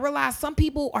you got to realize some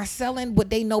people are selling what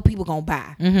they know people going to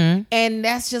buy. And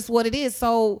that's just what it is.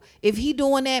 So if he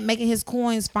doing that, making his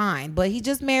coins, fine. But he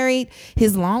just married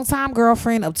his longtime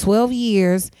girlfriend of 12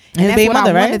 years. And that's what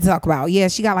I wanted to talk about. Yeah,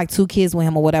 she got like 2 kids with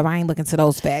him or whatever. I ain't looking to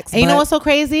those facts. And you know what's so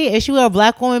crazy? If she were a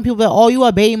black woman, people be like, oh, you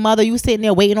a baby mother. You sitting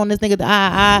there waiting on this nigga.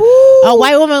 A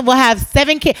white woman will have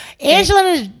 7 kids.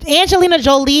 Angelina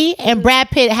Jolie and Brad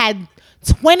Pitt had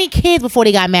 20 kids before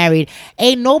they got married.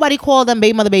 Ain't nobody called them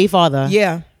baby mother, baby father.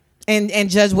 Yeah. And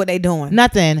judge what they doing.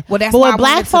 Nothing. Well, that's but why with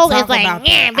black folk, it's like, I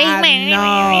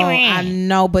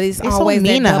know, but it's always so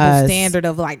mean that double us. standard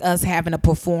of like us having to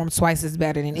perform twice as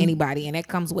better than anybody, and that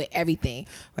comes with everything,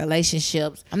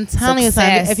 relationships. I'm telling you,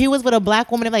 son, if you was with a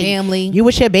black woman, like family, you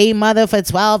was your baby mother for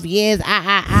 12 years,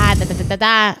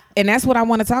 da. And that's what I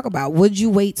want to talk about. Would you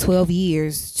wait 12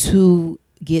 years to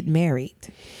get married?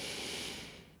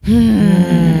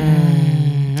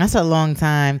 That's a long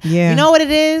time. Yeah. You know what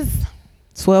it is?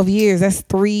 12 years. That's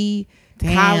 3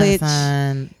 college.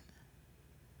 Son.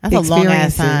 That's a long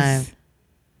ass time.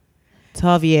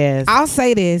 12 years. I'll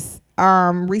say this.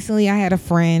 Recently I had a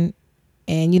friend,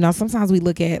 and sometimes we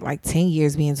look at like 10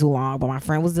 years being too long, but my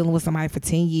friend was dealing with somebody for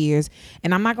 10 years,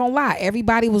 and I'm not gonna lie,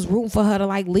 everybody was rooting for her to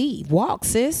like leave, walk,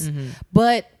 sis.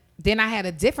 But then I had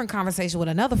a different conversation with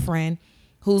another friend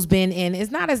who's been in,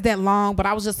 it's not as that long, but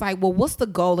I was just like, well, what's the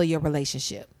goal of your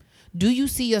relationship? Do you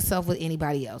see yourself with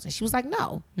anybody else? And she was like,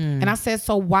 no. And I said,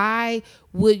 so why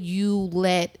would you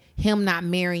let him not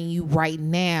marrying you right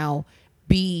now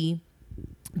be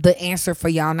the answer for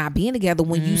y'all not being together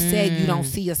when you said you don't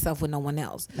see yourself with no one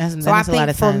else? So I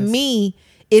think for me,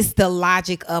 it's the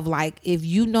logic of like, if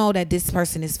you know that this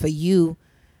person is for you,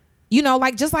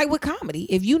 like just like with comedy,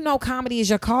 if you know comedy is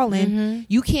your calling,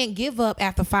 you can't give up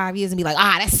after 5 years and be like,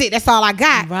 that's it, that's all I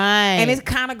got. Right. And it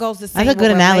kind of goes the same. That's a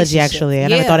good analogy, actually. I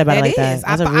never thought about it like that.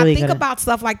 That's I think about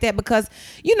stuff like that because,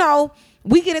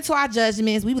 we get into our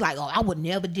judgments. We be like, I would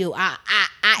never do.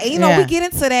 We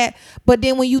get into that. But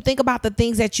then when you think about the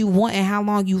things that you want and how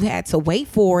long you had to wait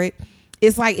for it,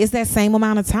 it's like, it's that same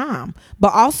amount of time.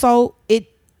 But also,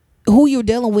 who you're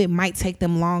dealing with might take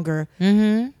them longer.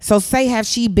 So say, have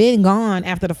she been gone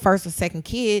after the first or second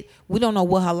kid, we don't know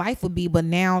what her life would be, but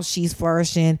now she's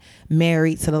flourishing,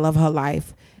 married to the love of her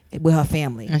life with her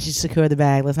family. And she secured the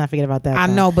bag. Let's not forget about that. I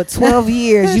know, but 12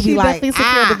 years, you be like,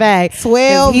 secured the bag.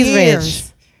 12 he's years. Rich.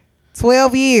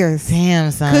 12 years.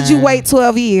 Damn, son. Could you wait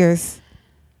 12 years?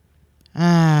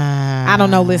 I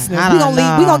don't know, listeners. We're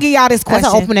gonna give y'all this question.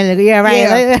 That's an opening. Yeah, right.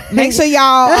 Yeah. Make sure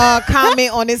y'all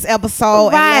comment on this episode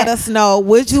and let us know.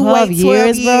 Would you wait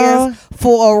 12 years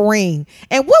for a ring?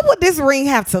 And what would this ring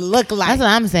have to look like? That's what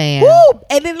I'm saying. Woo!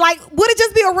 And then, like, would it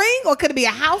just be a ring, or could it be a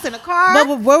house and a car?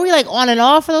 But were we like on and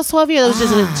off for those 12 years? It was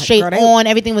just straight on.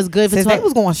 Everything was good for 12 years. They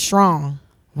was going strong.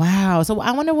 Wow. So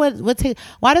I wonder what take.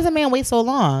 Why does a man wait so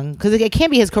long? Because it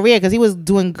can't be his career. Because he was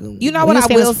doing. You know what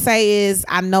I will say is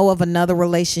I know of another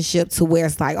relationship to where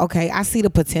it's like, okay, I see the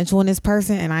potential in this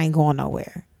person and I ain't going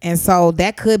nowhere. And so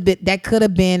that could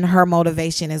have been her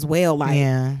motivation as well.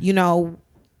 Like, you know,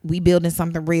 we building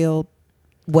something real.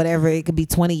 Whatever, it could be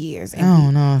 20 years.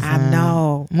 And I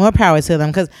know. More power to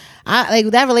them, because I like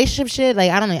that relationship shit.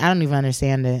 Like I don't even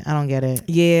understand it. I don't get it.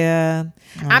 Yeah,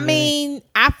 I mean,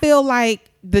 I feel like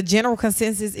the general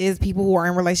consensus is people who are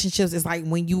in relationships is like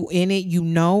when you in it, you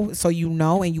know, so you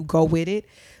know and you go with it.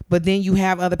 But then you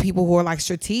have other people who are like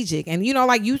strategic, and you know,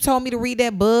 like you told me to read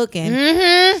that book,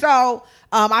 and so.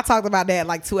 I talked about that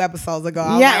like 2 episodes ago.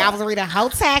 I was reading How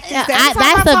Tactics.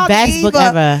 That's the best book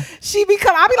ever.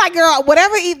 I'll be like, girl,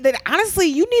 whatever. Honestly,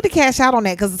 you need to cash out on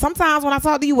that, because sometimes when I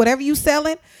talk to you, whatever you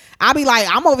selling, I'll be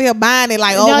like, I'm over here buying it.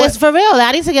 Like, no, it's for real.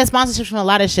 I need to get sponsorships from a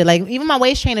lot of shit. Like even my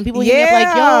waist training, people hit me up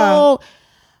like,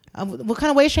 yo, what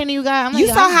kind of waist training you got? I'm like, you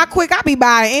saw how quick I be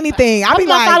buying anything. I be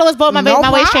my like, followers bought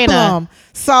my waist trainer.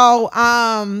 So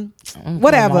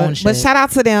whatever. But shout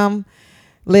out to them.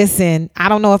 Listen, I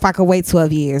don't know if I could wait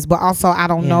 12 years, but also I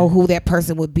don't know who that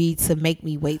person would be to make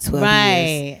me wait 12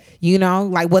 years. You know,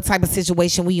 like what type of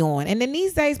situation we on. And then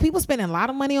these days, people spending a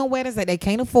lot of money on weddings that they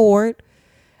can't afford.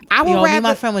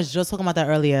 My friend was just talking about that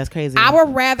earlier. It's crazy.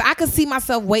 I could see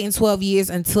myself waiting 12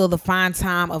 years until the fine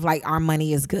time of like our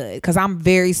money is good, because I'm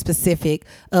very specific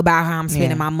about how I'm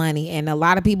spending my money, and a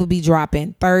lot of people be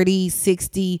dropping 30,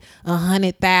 60,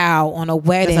 100,000 on a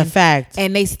wedding. That's a fact.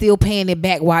 And they still paying it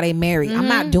back while they married. I'm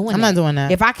not doing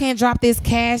that. If I can't drop this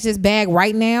bag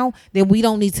right now, then we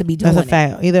don't need to be doing it. That's a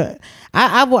fact. Either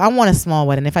I want a small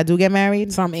wedding. If I do get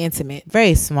married, something intimate,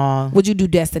 very small. Would you do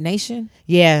destination?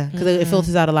 Yeah, because it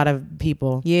filters out a lot of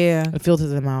people. Yeah, it filters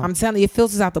them out. I'm telling you, it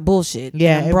filters out the bullshit.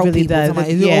 Yeah, it really does. Like,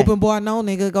 if you're open boy, no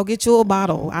nigga, go get you a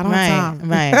bottle. I don't have time.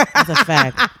 Right, that's a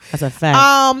fact. That's a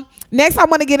fact. Next, I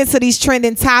want to get into these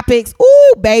trending topics.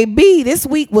 Ooh, baby, this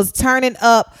week was turning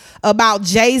up about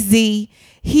Jay-Z.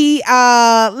 He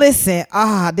listen,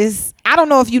 this, I don't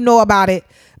know if you know about it,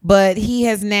 but he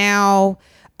has now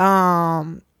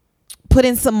put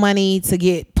in some money to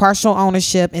get partial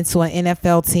ownership into an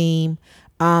NFL team,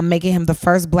 making him the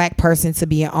first black person to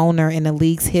be an owner in the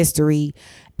league's history,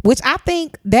 which I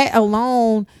think that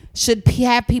alone should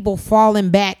have people falling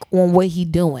back on what he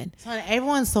doing.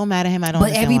 Everyone's so mad at him.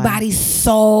 But everybody's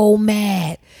so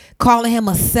mad, calling him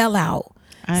a sellout.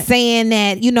 Saying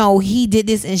that, you know, he did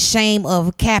this in shame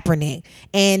of Kaepernick.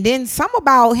 And then some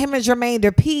about him and Jermaine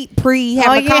Dupri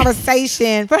having a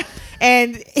conversation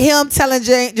and him telling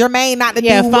Jermaine not to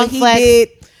do what he did.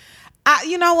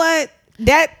 You know what?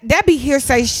 That be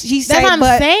hearsay. She said, that's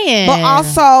what I'm saying. But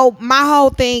also, my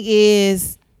whole thing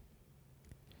is,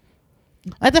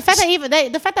 like the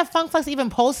fact that Funk Flex even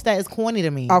posts that is corny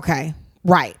to me. Okay,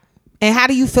 right. And how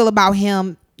do you feel about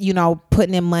him, you know,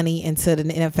 putting in money into the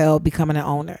NFL, becoming an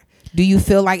owner? Do you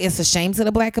feel like it's a shame to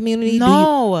the black community?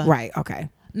 No. Right. Okay.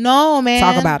 No, man.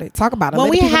 Talk about it. Let the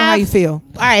people know how you feel.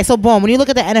 All right. So, boom. When you look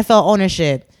at the NFL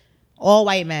ownership, all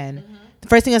white men. The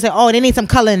first thing I say, they need some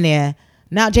color in there.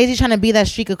 Now Jay-Z trying to be that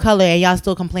streak of color, and y'all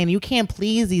still complaining. You can't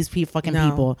please these people.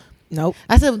 Nope.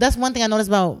 That's one thing I noticed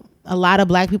about a lot of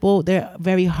black people. They're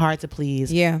very hard to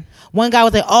please. Yeah. One guy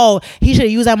was like, he should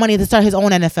have used that money to start his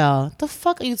own NFL. The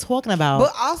fuck are you talking about?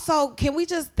 But also, can we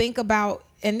just think about,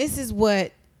 and this is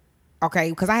what, okay,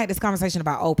 because I had this conversation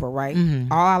about Oprah, right?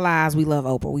 Mm-hmm. All our lives, we love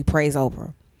Oprah. We praise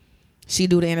Oprah. She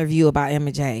do the interview about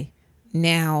MJ.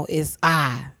 Now it's,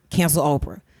 cancel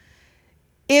Oprah.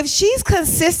 If she's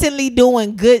consistently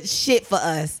doing good shit for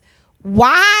us,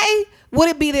 why would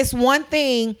it be this one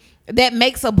thing that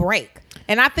makes a break?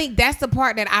 And I think that's the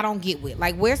part that I don't get with.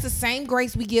 Like, where's the same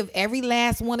grace we give every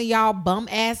last one of y'all bum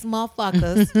ass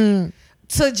motherfuckers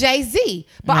to Jay-Z?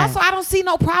 But also, I don't see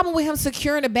no problem with him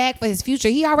securing the bag for his future.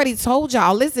 He already told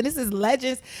y'all, listen, this is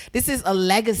legends. This is a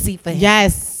legacy for him.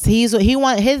 Yes,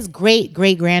 his great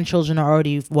grandchildren are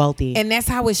already wealthy, and that's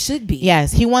how it should be.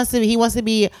 Yes, he wants to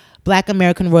be Black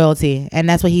American royalty, and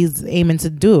that's what he's aiming to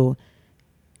do.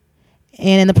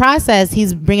 And in the process,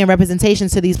 he's bringing representation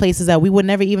to these places that we would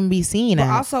never even be seen at.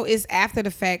 But also, it's after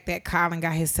the fact that Colin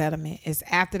got his settlement. It's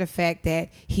after the fact that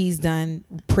he's done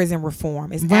prison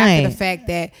reform. It's after the fact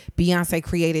that Beyonce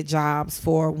created jobs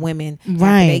for women after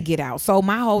they get out. So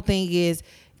my whole thing is,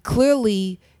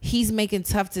 clearly, he's making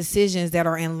tough decisions that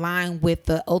are in line with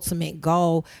the ultimate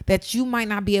goal that you might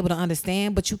not be able to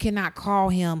understand, but you cannot call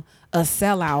him a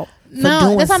sellout for doing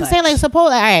that's such. what I'm saying. Like,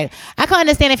 suppose, all right, I can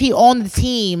understand if he owned the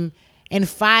team. And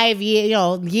 5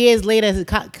 years, years later,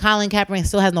 Colin Kaepernick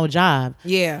still has no job.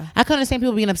 Yeah, I couldn't understand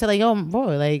people being upset. Like, yo,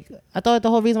 bro, like I thought the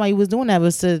whole reason why he was doing that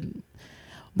was to.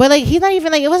 But like he's not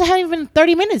even like it hasn't even been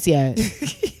 30 minutes yet.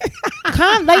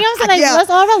 Calm, like you know what I'm saying? Like, let's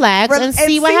all relax and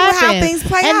see what happens. How things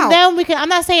play out. And then we can. I'm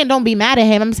not saying don't be mad at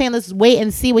him. I'm saying let's wait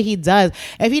and see what he does.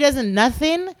 If he doesn't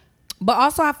nothing. But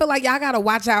also I feel like y'all gotta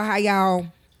watch out how y'all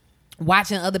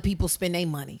watching other people spend their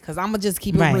money. Cause I'm gonna just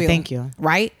keep it real. Thank you.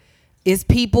 Right? It's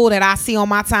people that I see on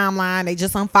my timeline. They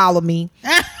just unfollow me.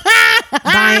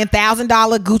 Buying $1,000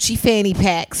 Gucci fanny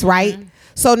packs, right? Mm-hmm.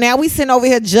 So now we sitting over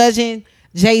here judging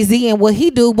Jay-Z and what he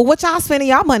do, but what y'all spending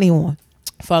y'all money on?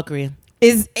 Fuckery.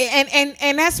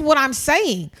 And that's what I'm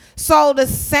saying. So the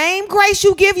same grace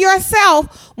you give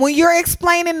yourself when you're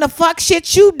explaining the fuck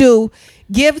shit you do,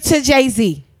 give to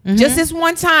Jay-Z. Mm-hmm. Just this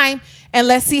one time, and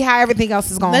let's see how everything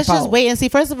else is going to Let's just wait and see.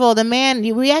 First of all, the man,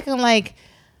 we acting like,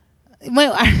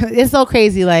 it's so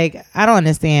crazy. Like, I don't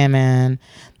understand, man.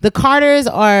 The Carters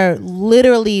are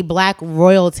literally black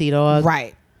royalty, dog.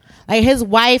 Right. Like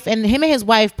him and his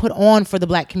wife put on for the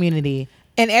black community.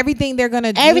 And everything they're going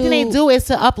to do. Everything they do is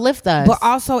to uplift us. But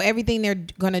also everything they're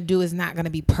going to do is not going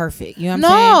to be perfect. You know what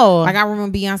I'm saying? Like I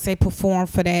remember Beyonce performed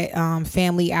for that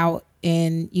family out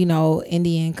in,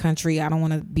 Indian country. I don't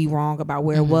want to be wrong about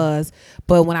where it was.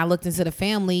 But when I looked into the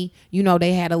family,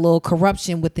 they had a little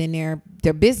corruption within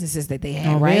their businesses that they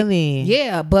had, right? Really?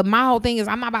 Yeah. But my whole thing is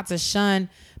I'm not about to shun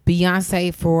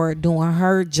Beyonce for doing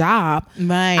her job.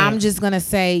 Right. I'm just going to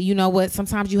say, you know what?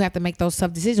 Sometimes you have to make those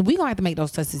tough decisions. We're going to have to make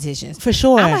those tough decisions. For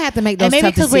sure. I'm going to have to make those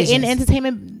tough decisions. And maybe because we're in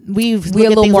entertainment, we're a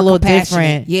little more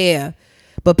different. Yeah.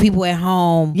 But people at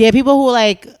home. Yeah, people who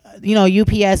like,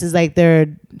 UPS is like they're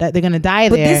gonna die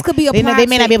but there. But this could be a they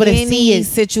may not be able to see it.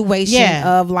 Situation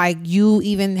of like you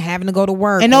even having to go to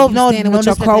work and no with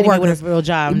your coworkers. Real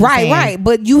job, right.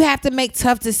 But you have to make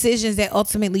tough decisions that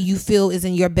ultimately you feel is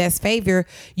in your best favor.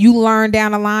 You learn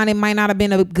down the line it might not have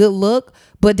been a good look,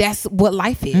 but that's what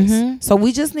life is. Mm-hmm. So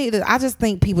we just I just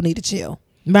think people need to chill.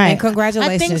 Right. And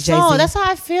congratulations, I think Jay-Z. so. That's how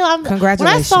I feel. Congratulations. When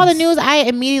I saw the news, I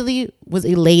immediately was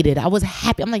elated. I was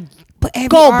happy. I'm like, but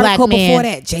every article before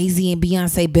that, Jay-Z and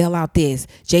Beyonce bail out this.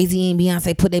 Jay-Z and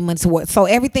Beyonce put their money to work. So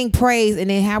everything praised, and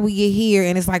then how we get here,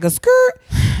 and it's like a skirt.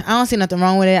 I don't see nothing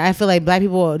wrong with it. I feel like black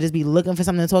people will just be looking for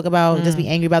something to talk about, just be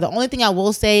angry about. The only thing I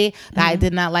will say that I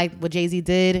did not like what Jay-Z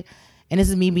did, and this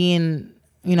is me being,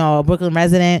 a Brooklyn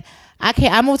resident.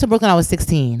 I moved to Brooklyn when I was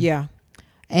 16. Yeah.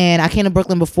 And I came to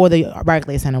Brooklyn before the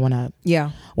Barclays Center went up.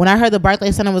 Yeah. When I heard the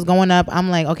Barclays Center was going up, I'm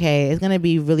like, okay, it's going to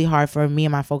be really hard for me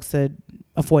and my folks to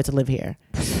afford to live here.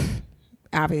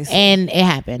 Obviously. And it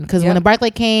happened. Because when the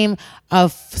Barclay came,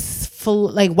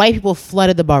 white people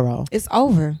flooded the borough. It's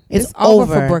over. It's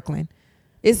over for Brooklyn.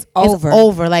 It's over. It's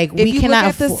over. Like, if we cannot.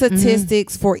 Look at the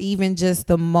statistics for even just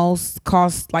the most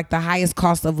cost, like the highest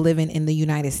cost of living in the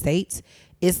United States,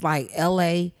 it's like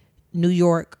LA, New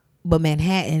York, but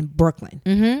Manhattan, Brooklyn.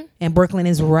 Mm-hmm. And Brooklyn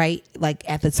is right like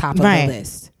at the top of the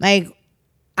list. Like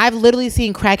I've literally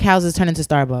seen crack houses turn into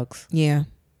Starbucks. Yeah.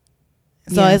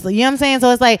 So it's like, you know what I'm saying? So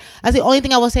it's like, that's the only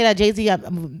thing I will say that Jay-Z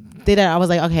did. I was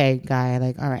like, okay, guy,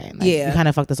 like, all right. Like, you kind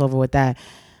of fucked us over with that.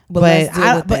 But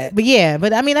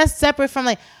I mean, that's separate from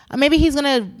like, maybe he's going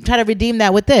to try to redeem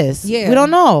that with this. Yeah. We don't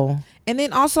know. And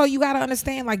then also you got to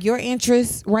understand like your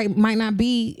interest, right, might not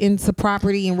be into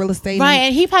property and real estate. Right.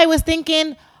 And he probably was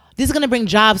thinking, this is going to bring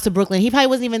jobs to Brooklyn. He probably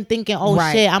wasn't even thinking,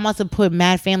 shit, I must have put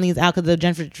mad families out because of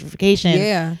gentrification.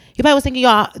 Yeah. He probably was thinking,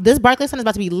 y'all, this Barclays Center is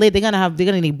about to be lit. They're going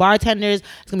to need bartenders.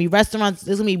 It's going to be restaurants.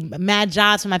 There's going to be mad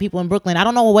jobs for my people in Brooklyn. I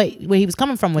don't know where he was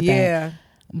coming from with that. Yeah.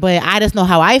 But I just know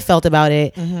how I felt about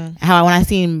it. Mm-hmm. How when I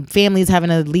seen families having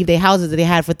to leave their houses that they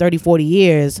had for 30, 40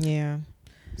 years. Yeah.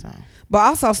 So. But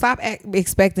also stop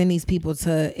expecting these people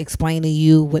to explain to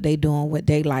you what they doing with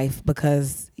their life,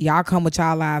 because y'all come with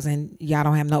y'all lives and y'all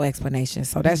don't have no explanation.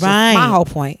 So that's just my whole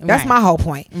point. That's my whole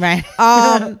point. Right.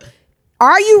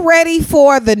 Are you ready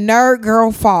for the Nerd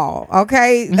Girl fall?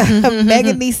 Okay.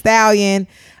 Megan Thee Stallion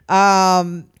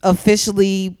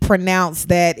officially pronounced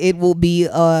that it will be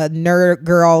a Nerd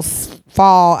Girl's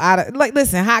fall.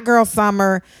 Listen, Hot Girl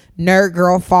Summer, Nerd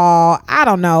Girl fall. I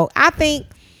don't know. I think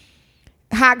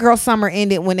Hot Girl Summer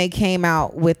ended when they came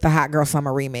out with the Hot Girl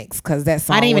Summer remix, because that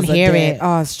song, I didn't even hear it.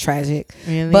 Oh, it's tragic.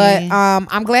 Really? But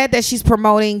I'm glad that she's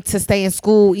promoting to stay in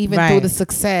school even through the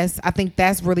success. I think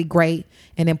that's really great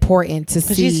and important to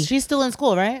see. She's still in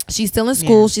school, right? She's still in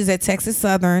school. Yeah. She's at Texas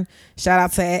Southern. Shout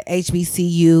out to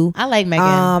HBCU. I like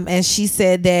Megan. And she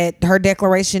said that her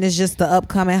declaration is just the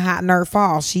upcoming Hot Nerd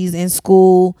Fall. She's in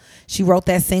school. She wrote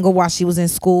that single while she was in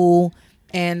school.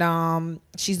 And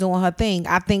she's doing her thing.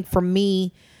 I think for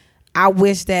me, I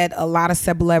wish that a lot of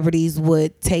celebrities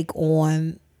would take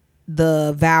on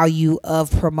the value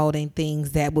of promoting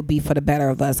things that would be for the better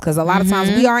of us, because a lot of times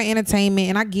we are entertainment,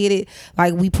 and I get it,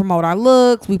 like we promote our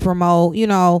looks, we promote, you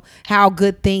know, how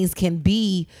good things can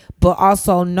be, but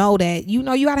also know that, you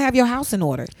know, you gotta have your house in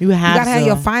order. You gotta have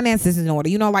your finances in order.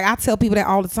 You know, like I tell people that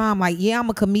all the time, like, yeah, I'm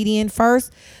a comedian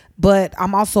first, but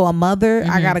I'm also a mother.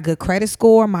 I got a good credit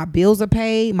score, my bills are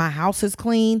paid, my house is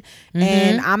clean,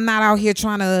 and I'm not out here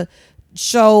trying to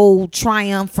show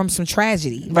triumph from some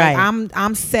tragedy. Right. Like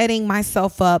I'm setting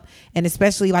myself up, and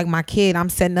especially like my kid, I'm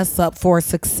setting us up for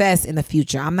success in the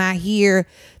future. I'm not here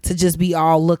to just be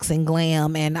all looks and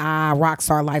glam and rock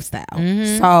star lifestyle.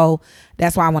 So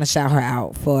that's why I want to shout her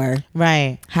out for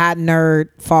hot nerd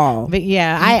fall. But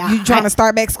yeah, you trying to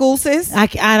start back school, sis?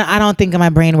 I don't think my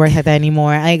brain works like that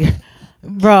anymore. Like,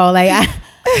 bro, like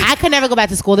I could never go back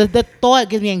to school. The thought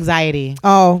gives me anxiety.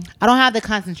 Oh, I don't have the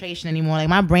concentration anymore. Like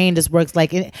my brain just works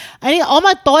like all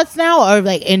my thoughts now are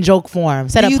like in joke form.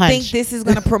 Do you think this is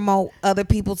going to promote other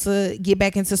people to get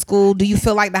back into school? Do you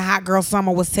feel like the hot girl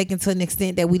summer was taken to an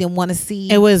extent that we didn't want to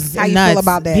see? It was How nuts. You feel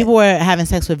about that? People were having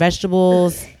sex with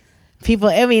vegetables.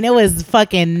 I mean, it was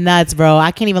fucking nuts, bro.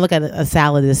 I can't even look at a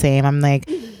salad the same. I'm like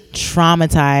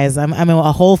traumatized. I mean,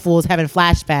 a Whole Foods having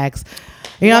flashbacks.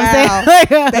 You know what I'm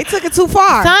saying? They took it too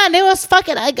far. Son, they was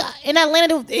fucking in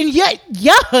Atlanta, in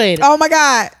your hood. Oh my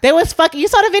God. They was fucking. You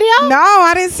saw the video? No,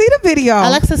 I didn't see the video.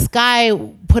 Alexa Sky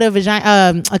put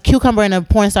a cucumber in a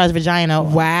porn star's vagina.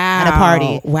 Wow. At a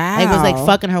party. Wow. It was like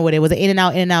fucking her with it. It was an in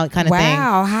and out kind of thing.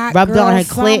 Wow. Hot rubbed girl on her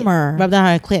summer. Rubbed on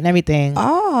her clit and everything.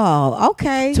 Oh,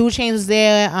 okay. 2 Chainz was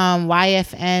there.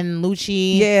 YFN,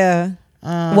 Lucci. Yeah.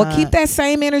 Well, keep that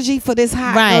same energy for this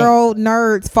hot girl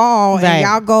nerds fall, and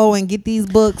y'all go and get these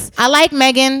books. I like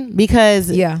Megan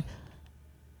because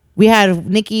we had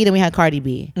Nicki, then we had Cardi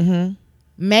B.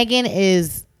 Megan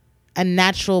is a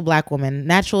natural black woman,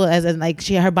 natural as in, like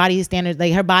her body standard,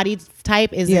 like her body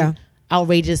type is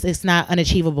outrageous. It's not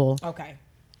unachievable. Okay,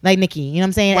 like Nicki, you know what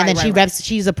I'm saying? And then reps.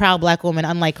 She's a proud black woman,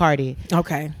 unlike Cardi.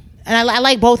 Okay. And I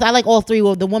like both. I like all three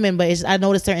of the women, but I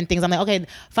noticed certain things. I'm like, okay,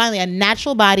 finally, a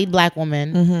natural-bodied black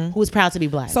woman who's proud to be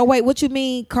black. So wait, what you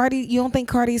mean, Cardi? You don't think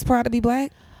Cardi is proud to be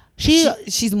black?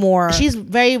 She's more. She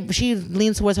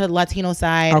leans towards her Latino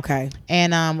side. Okay.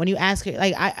 And when you ask her,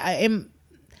 like, I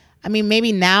mean,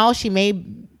 maybe now she may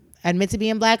admit to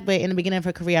being black, but in the beginning of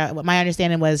her career, my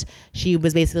understanding was she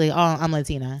was basically, oh, I'm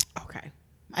Latina. Okay.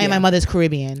 And my mother's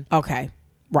Caribbean. Okay.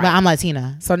 Right. But I'm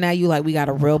Latina. So now you like, we got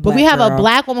a real black But we have girl. A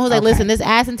black woman who's like, listen, this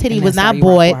ass and titty was not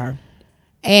boy.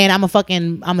 And I'm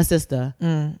a sister.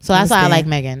 So that's why I like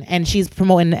Megan. And she's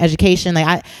promoting education.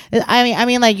 Like I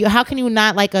mean, like, how can you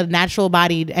not like a natural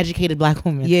bodied, educated black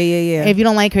woman? Yeah. If you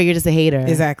don't like her, you're just a hater.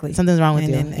 Exactly. Something's wrong with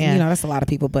you. And, you know, that's a lot of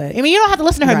people, but I mean, you don't have to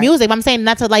listen to her music, but I'm saying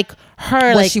not to like her,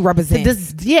 what like she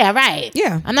represents. Yeah, right.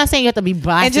 Yeah. I'm not saying you have to be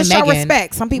black and just Megan. show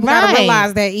respect. Some people gotta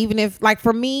realize that, even if, like,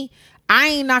 for me, I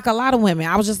ain't knock a lot of women.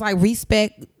 I was just like,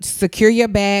 respect, secure your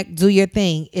bag, do your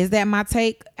thing. Is that my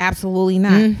take? Absolutely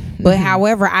not. But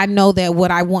however, I know that what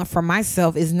I want for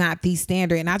myself is not the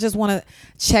standard. And I just want to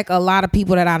check a lot of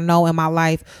people that I know in my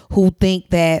life who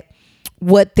think that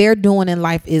what they're doing in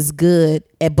life is good,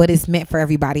 but it's meant for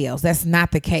everybody else. That's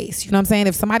not the case. You know what I'm saying?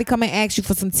 If somebody come and ask you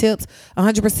for some tips,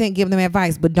 100% give them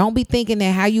advice. But don't be thinking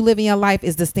that how you live in your life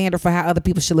is the standard for how other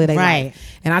people should live their life.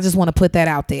 And I just want to put that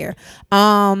out there.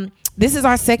 This is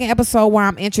our second episode where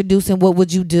I'm introducing what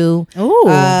would you do. Ooh.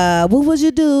 What would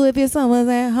you do if your son was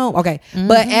at home? Okay.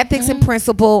 But ethics and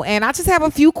principle. And I just have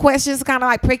a few questions to kind of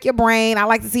like prick your brain. I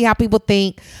like to see how people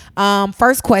think.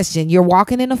 First question. You're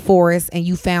walking in the forest and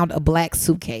you found a black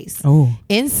suitcase. Ooh.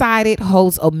 Inside it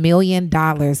holds $1 million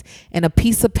and a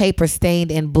piece of paper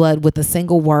stained in blood with a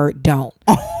single word, don't.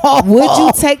 Would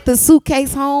you take the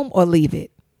suitcase home or leave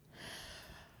it?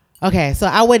 Okay, so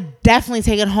I would definitely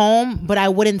take it home, but I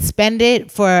wouldn't spend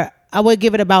it I would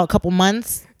give it about a couple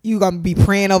months. You gonna be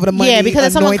praying over the money? Yeah, because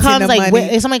if someone comes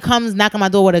if someone comes knocking my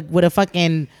door with a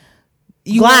fucking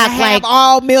you Glock, have like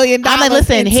all $1 million. I'm like,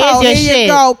 listen, here's your here shit. You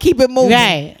go, keep it moving.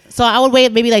 Right. So I would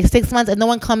wait maybe like 6 months. If no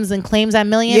one comes and claims that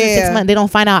million in 6 months, they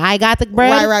don't find out I got the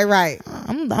bread. Right.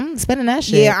 I'm spending that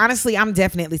shit. Yeah, honestly, I'm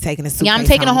definitely taking a suitcase. Yeah, I'm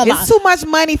taking it home. It's too much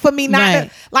money for me not Right.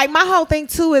 to, like, my whole thing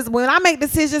too is when I make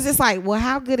decisions, it's like, well,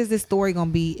 how good is this story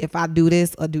gonna be if I do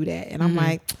this or do that? And I'm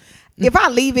like, if I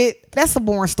leave it, that's a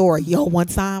boring story. Yo, one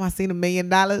time I seen $1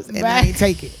 million and I ain't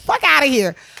take it. Fuck out of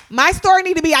here. My story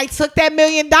need to be I took that $1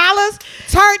 million, turned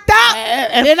up,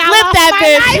 and then I flip lost that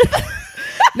my bitch. life.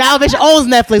 Now bitch owns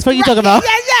Netflix. What are you talking about?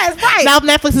 Yes, right. Now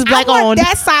Netflix is black I want owned.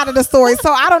 that side of the story.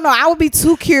 So I don't know. I would be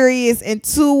too curious and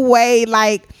too way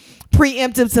like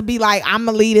preemptive to be like, I'm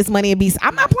gonna leave this money and be.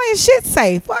 I'm not playing shit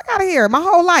safe. Fuck out of here. My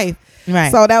whole life.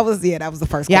 Right. So that was the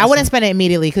first question. I wouldn't spend it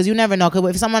immediately because you never know. Because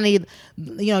if someone need,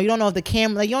 you don't know if the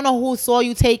camera, like you don't know who saw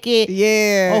you take it.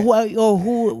 Yeah. Or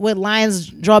who what lines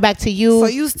draw back to you. So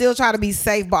you still try to be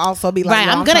safe, but also be like,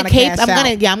 right. I'm gonna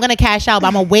cash out, but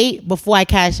I'm gonna wait before I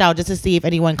cash out just to see if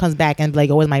anyone comes back and be like,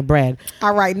 oh, where's my bread?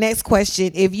 All right. Next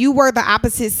question. If you were the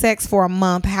opposite sex for a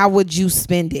month, how would you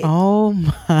spend it? Oh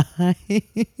my.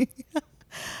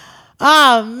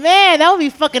 Oh man, that would be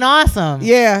fucking awesome.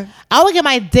 Yeah. I would get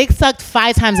my dick sucked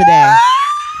 5 times a day.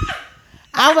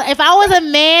 If I was a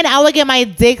man, I would get my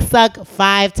dick sucked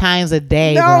 5 times a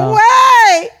day. No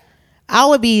way. I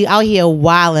would be out here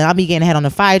wilding. I'll be getting head on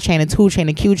the 5 train, the 2 train,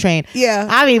 the Q train. Yeah.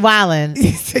 I'll be wilding.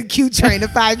 The Q train, the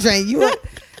 5 train.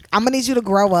 I'm gonna need you to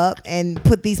grow up and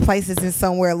put these places in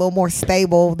somewhere a little more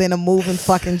stable than a moving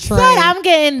fucking train. Son, I'm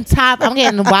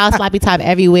getting wild sloppy top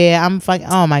everywhere. I'm fucking.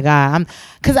 Oh my god.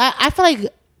 Because I feel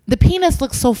like the penis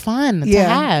looks so fun to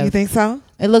have. You think so?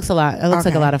 It looks a lot. It looks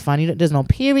like a lot of fun. There's no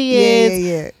periods.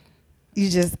 Yeah. You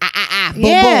just boom,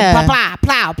 yeah. boom, plow,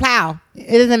 plow, plow.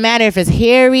 It doesn't matter if it's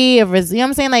hairy, if it's, you know what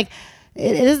I'm saying? Like,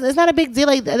 it's not a big deal.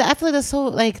 Like, I feel like that's so,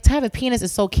 like, to have a penis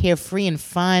is so carefree and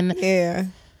fun. Yeah.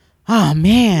 Oh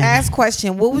man. Last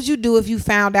question. What would you do if you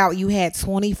found out you had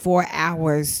 24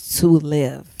 hours to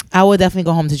live? I would definitely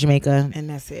go home to Jamaica. And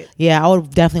that's it. Yeah, I would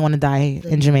definitely want to die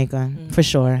in Jamaica. For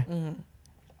sure.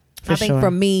 I think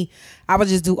for me, I would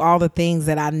just do all the things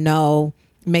that I know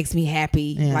makes me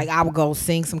happy. Yeah. Like I would go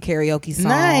sing some karaoke songs.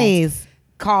 Nice.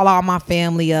 Call all my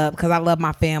family up because I love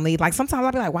my family. Like sometimes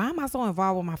I'll be like, why am I so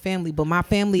involved with my family? But my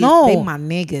family, they my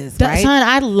niggas, right? Son,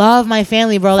 I love my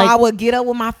family, bro. So like I would get up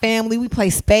with my family. We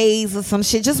play spades or some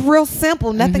shit. Just real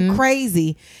simple. Nothing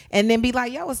crazy. And then be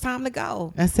like, yo, it's time to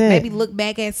go. That's it. Maybe look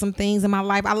back at some things in my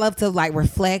life. I love to like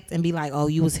reflect and be like, oh,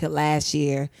 you was here last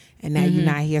year and now you're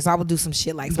not here. So I would do some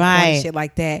shit like shit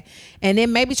like that. And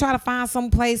then maybe try to find some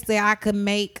place that I could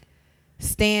make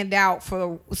stand out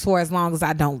for as long as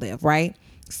I don't live, right?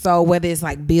 So whether it's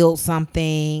like build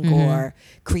something or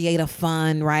create a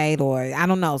fund, right? Or I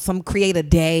don't know, create a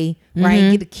day,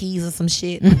 right? Get the keys or some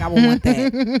shit. Like I would want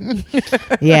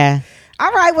that. Yeah.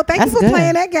 All right. Well, thank you for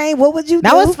playing that game. What would you do?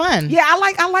 That was fun. Yeah,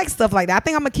 I like stuff like that. I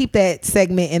think I'm gonna keep that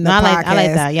segment in the podcast. I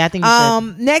like that. Yeah, I think you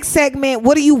should. Next segment,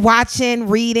 what are you watching,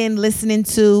 reading, listening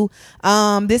to?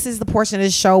 This is the portion of the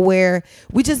show where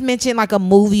we just mention like a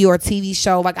movie or a TV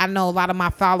show. Like I know a lot of my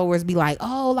followers be like,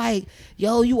 oh, like,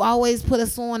 yo, you always put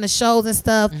us on the shows and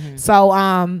stuff.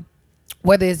 So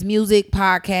whether it's music,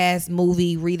 podcast,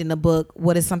 movie, reading a book,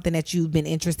 what is something that you've been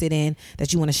interested in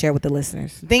that you want to share with the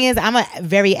listeners? Thing is, I'm a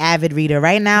very avid reader.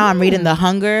 Right now, I'm reading The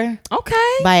Hunger.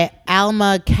 Okay. By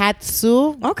Alma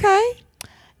Katsu. Okay.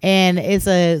 And it's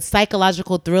a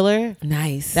psychological thriller.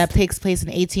 Nice. That takes place in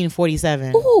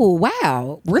 1847. Ooh,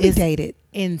 wow. Really dated.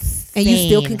 Insane. And you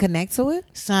still can connect to it?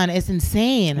 Son, it's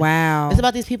insane. Wow. It's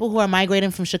about these people who are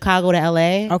migrating from Chicago to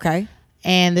LA. Okay.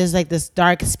 And there's like this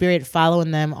dark spirit following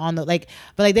them on the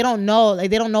but they don't know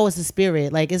it's a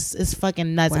spirit. Like it's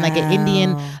fucking nuts. Wow. And like an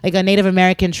Indian, like a Native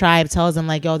American tribe tells them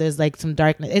like, yo, there's like some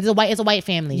darkness. It's a white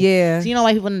family. Yeah. So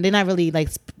white people, they're not really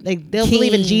like they'll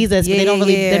believe in Jesus, but they don't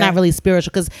really they're not really spiritual,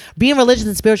 because being religious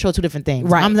and spiritual are 2 different things.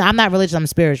 Right. I'm not religious, I'm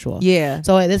spiritual. Yeah.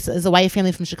 So this is a white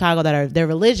family from Chicago they're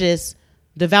religious,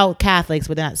 devout Catholics,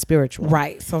 but they're not spiritual.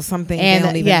 Right. So something they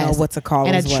don't even know what to call it.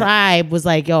 And a tribe was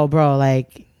like, yo, bro,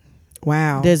 like,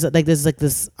 wow. There's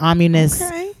this ominous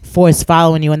force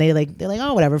following you, and they're like,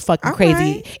 oh, whatever, fucking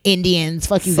crazy Indians,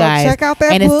 fuck you guys. Check out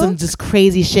that and book. It's some just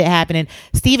crazy shit happening.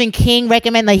 Stephen King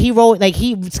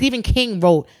Stephen King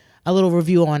wrote a little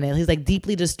review on it. He's like,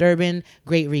 deeply disturbing,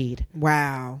 great read.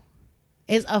 Wow.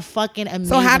 It's a fucking amazing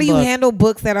So how do you book. handle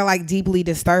books that are like deeply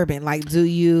disturbing? Like, do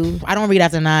you? I don't read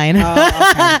after 9. Oh,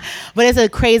 okay. But it's a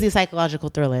crazy psychological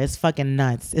thriller. It's fucking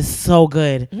nuts. It's so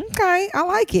good. Okay, I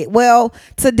like it. Well,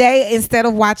 today, instead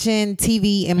of watching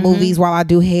TV and movies while I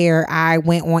do hair, I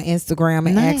went on Instagram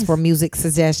and asked for music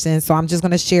suggestions. So I'm just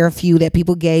going to share a few that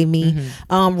people gave me.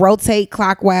 Rotate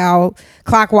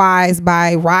Clockwise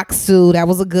by Rock Sue. That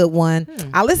was a good one.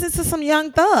 I listened to some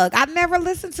Young Thug. I never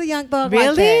listened to Young Thug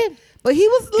like that. But he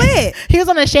was lit. He was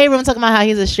on the Shade Room talking about how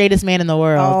he's the straightest man in the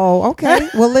world. Oh, okay.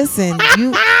 Well, listen,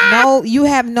 you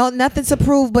have nothing to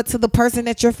prove but to the person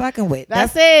that you're fucking with.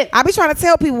 That's it. I be trying to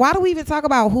tell people, why do we even talk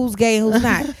about who's gay and who's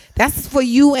not? That's for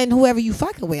you and whoever you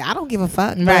fucking with. I don't give a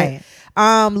fuck. Right.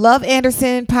 Love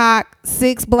Anderson, Pac,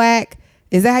 6 Black.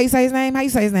 Is that how you say his name? How you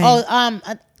say his name? Oh,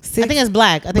 I think it's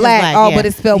Black. Black. Oh, yeah. But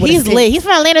it's spelled with He's lit. He's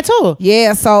from Atlanta too.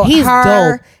 Yeah, so he's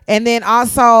her, dope. and then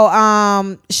also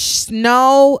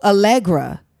Snow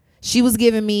Allegra. She was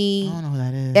giving me I don't know who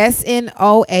that is.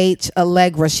 SNOH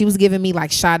Allegra. She was giving me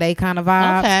like Sade kind of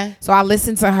vibes. Okay. So I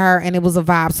listened to her and it was a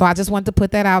vibe. So I just wanted to put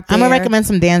that out there. I'm gonna recommend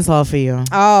some dancehall for you.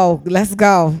 Oh, let's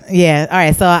go. Yeah. All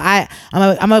right. So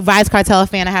I'm a Vybz Kartel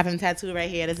fan. I have him tattooed right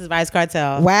here. This is Vybz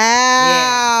Kartel.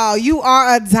 Wow. Yeah. You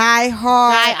are a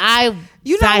diehard.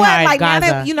 You know what? Like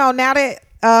Gaza. Now that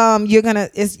you're gonna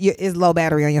it's low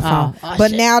battery on your phone.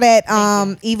 But shit. Now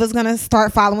that Eva's gonna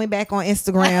start following back on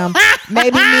Instagram,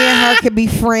 maybe me and her could be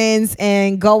friends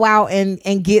and go out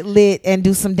and get lit and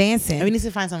do some dancing. And we need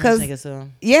to find some niggas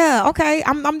soon. Yeah, okay,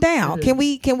 I'm down.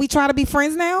 Mm-hmm. Can we try to be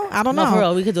friends now? I don't know. No, for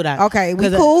real, we could do that. Okay, we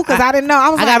cool because I didn't know.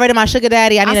 I got rid of my sugar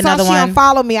daddy. I need another one. She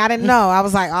unfollowed me. I didn't know. I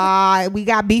was like, we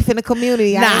got beef in the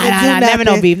community. Nah, never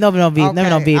no beef. Never no beef. Okay, never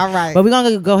no beef. All right, but we're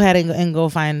gonna go ahead and go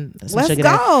find some sugar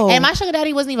daddy. Let's go. And my sugar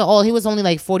daddy wasn't even old. He was only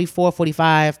like 44,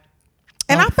 45.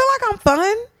 And I feel like I'm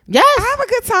fun. Yes. I have a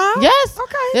good time. Yes.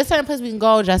 Okay. There's certain place we can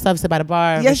go, dress up, sit by the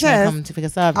bar. Yes, yes. Come to pick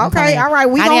us up. Okay, all right.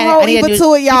 We gonna hold Eva to it,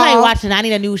 y'all. You probably watching. I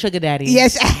need a new sugar daddy.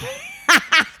 Yes.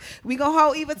 We gonna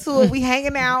hold Eva to it. We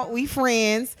hanging out. We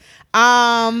friends.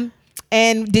 And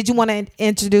did you want to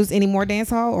introduce any more dance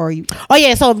hall or you? Oh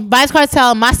yeah. So Vybz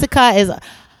Kartel, Mastica is.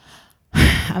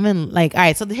 I mean, like, all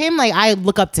right. So him, like, I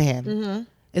look up to him. Mm-hmm.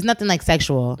 It's nothing like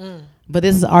sexual. But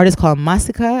this is an artist called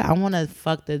Mastica. I want to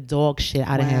fuck the dog shit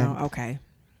out of him. Okay.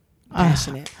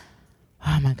 Passionate.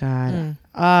 Oh my God.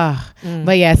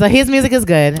 But yeah, so his music is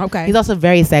good. Okay. He's also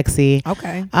very sexy.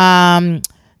 Okay.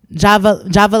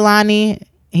 Javalani,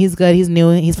 he's good. He's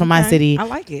new. He's from my city. I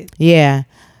like it. Yeah.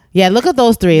 Yeah, look at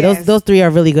those three. Yes. Those three are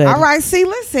really good. All right, see,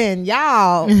 listen,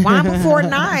 y'all. Wine before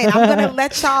 9. I'm gonna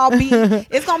let y'all be.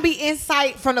 It's gonna be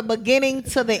insight from the beginning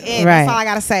to the end. Right. That's all I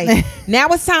gotta say. Now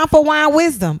it's time for wine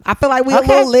wisdom. I feel like we're a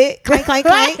little lit. Clank, clank,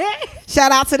 clank.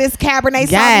 Shout out to this Cabernet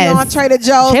Sauvignon Trader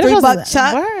Joe's $3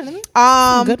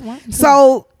 chuck. Good one.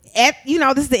 So. This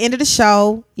is the end of the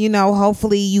show.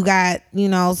 Hopefully you got,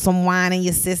 some wine in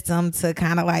your system to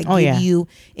kind of like give you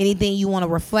anything you want to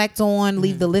reflect on,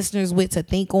 leave the listeners with to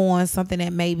think on, something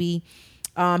that maybe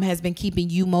has been keeping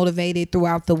you motivated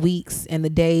throughout the weeks and the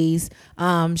days.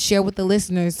 Share with the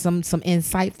listeners some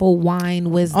insightful wine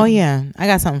wisdom. Oh yeah, I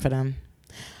got something for them.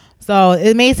 So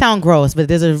it may sound gross, but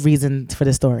there's a reason for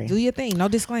the story. Do your thing. No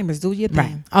disclaimers. Do your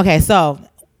thing. Right. Okay, so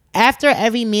after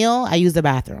every meal, I use the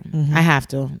bathroom. Mm-hmm. I have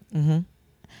to. Mm-hmm.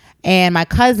 And my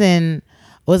cousin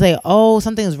was like, "Oh,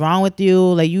 something's wrong with you.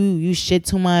 Like you shit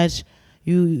too much.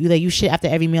 You shit after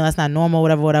every meal. That's not normal.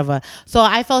 Whatever." So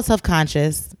I felt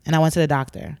self-conscious, and I went to the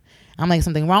doctor. I'm like,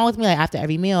 "Something wrong with me? Like after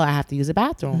every meal, I have to use the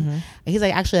bathroom." Mm-hmm. And he's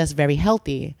like, "Actually, that's very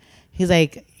healthy." He's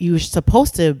like, "You're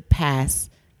supposed to pass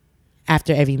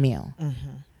after every meal." Mm-hmm.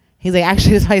 He's like,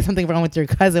 actually, there's probably something wrong with your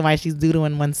cousin why she's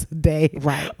doodling once a day,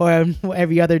 right, or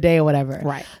every other day or whatever.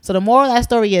 Right. So the moral of that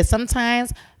story is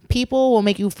sometimes people will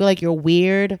make you feel like you're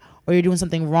weird or you're doing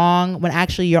something wrong when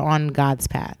actually you're on God's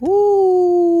path.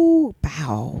 Ooh,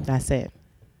 bow. That's it.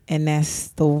 And that's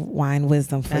the wine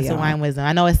wisdom for you. That's the wine wisdom.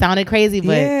 I know it sounded crazy,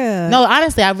 but no,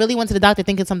 honestly, I really went to the doctor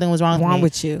thinking something was wrong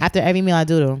with you. After every meal, I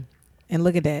doodle. And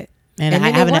look at that. And I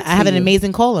have an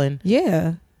amazing colon.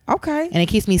 Yeah. Okay. And it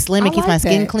keeps me slim. It keeps my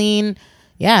skin clean.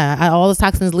 Yeah. All those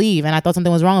toxins leave. And I thought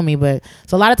something was wrong with me. But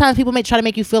so a lot of times people may try to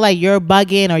make you feel like you're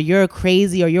bugging or you're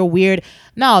crazy or you're weird.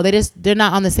 No, they're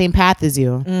not on the same path as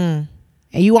you.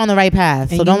 And you on the right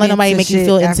path. So don't let nobody make you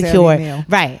feel insecure.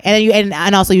 Right.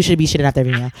 And also you should be shitting after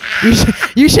every meal.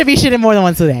 You should be shitting more than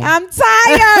once a day. I'm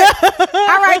tired.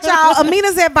 All right, y'all.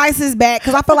 Aminah's advice is back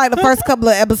because I feel like the first couple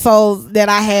of episodes that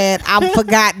I had, I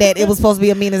forgot that it was supposed to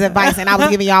be Aminah's advice and I was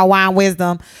giving y'all wine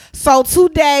wisdom. So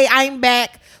today I'm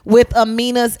back with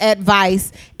Aminah's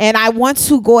advice, and I want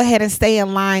to go ahead and stay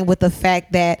in line with the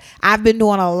fact that I've been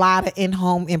doing a lot of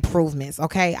in-home improvements.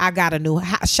 Okay, I got a new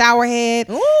shower head.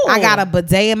 Ooh. I got a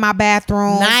bidet in my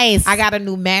bathroom. Nice. I got a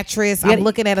new mattress. I'm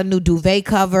looking at a new duvet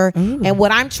cover. Ooh. And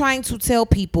what I'm trying to tell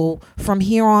people from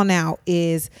here on out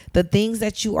is the things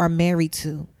that you are married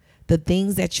to, the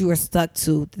things that you are stuck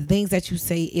to, the things that you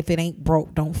say, if it ain't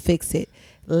broke, don't fix it.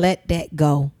 Let that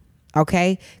go.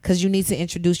 Okay, because you need to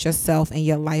introduce yourself and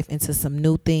your life into some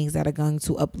new things that are going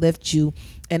to uplift you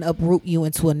and uproot you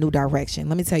into a new direction.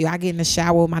 Let me tell you, I get in the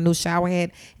shower with my new shower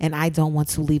head and I don't want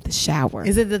to leave the shower.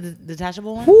 Is it the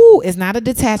detachable one? Ooh, it's not a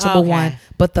detachable one,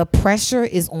 but the pressure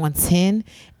is on 10.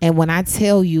 And when I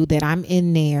tell you that I'm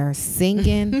in there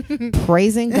singing,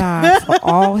 praising God for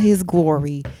all his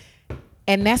glory.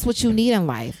 And that's what you need in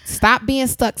life. Stop being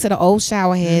stuck to the old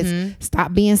shower heads. Mm-hmm.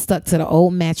 Stop being stuck to the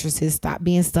old mattresses. Stop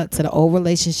being stuck to the old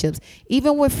relationships.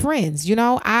 Even with friends, shout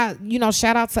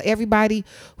out to everybody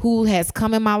who has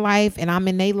come in my life and I'm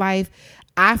in their life.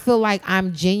 I feel like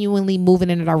I'm genuinely moving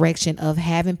in the direction of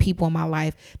having people in my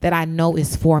life that I know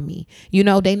is for me. You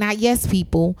know, they not yes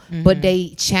people, but they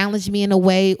challenge me in a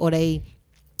way, or they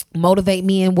motivate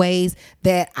me in ways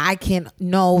that I can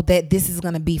know that this is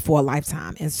going to be for a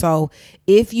lifetime. And so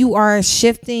if you are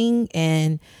shifting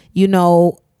and, you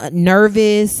know,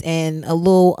 nervous and a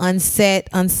little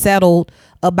unsettled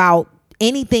about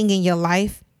anything in your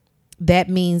life, that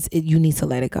means you need to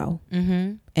let it go.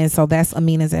 And so that's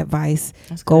Aminah's advice.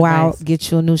 Go out,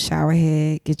 get you a new shower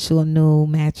head, get you a new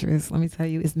mattress. Let me tell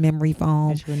you, it's memory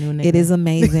foam. It is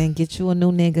amazing. Get you a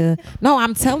new nigga. No,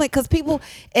 I'm telling, because people,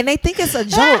 and they think it's a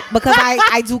joke because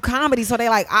I do comedy. So they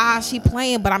like, she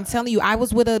playing. But I'm telling you, I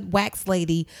was with a wax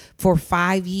lady for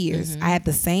 5 years. I had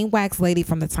the same wax lady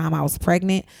from the time I was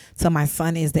pregnant till my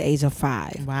son is the age of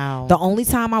 5. Wow. The only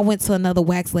time I went to another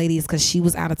wax lady is because she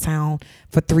was out of town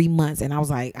for 3 months. And I was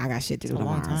like, I got shit to do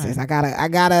tomorrow. Sis. I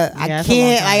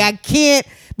can't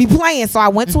be playing. So I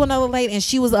went to another lady and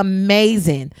she was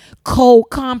amazing.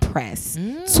 Cold compress,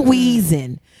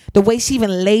 tweezing. The way she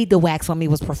even laid the wax on me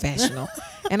was professional.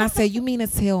 And I said, you mean to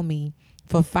tell me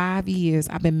for 5 years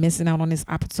I've been missing out on this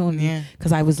opportunity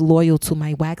because I was loyal to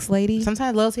my wax lady?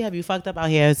 Sometimes loyalty have you fucked up out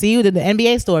here. See, you did the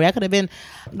NBA story. I could have been,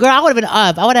 girl, I would have been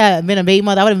up. I would have been a baby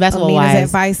mother. I would have invested with wives.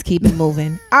 Advice, keep it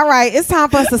moving. All right, it's time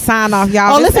for us to sign off,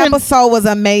 y'all. This episode was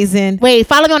amazing. Wait,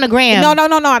 follow me on the gram. No.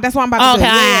 That's what I'm about to do.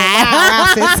 Wow,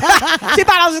 she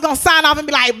thought I was just going to sign off and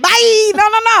be like, bye.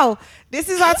 No. This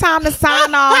is our time to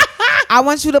sign off. I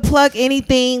want you to plug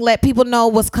anything. Let people know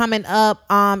what's coming up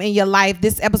in your life.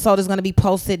 This episode is going to be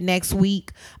posted next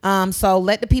week. So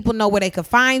let the people know where they can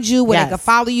find you, where they can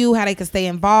follow you, how they can stay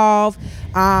involved.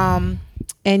 And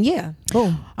yeah,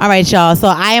 boom. All right, y'all. So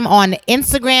I am on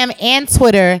Instagram and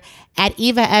Twitter at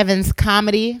Eva Evans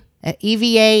Comedy, at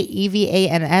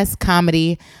EVANS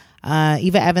Comedy.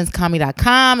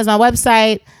 EvaEvansComedy.com is my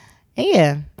website. And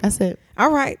yeah, that's it. All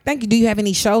right. Thank you. Do you have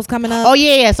any shows coming up? Oh,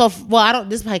 yeah. So,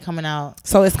 this is probably coming out.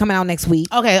 So it's coming out next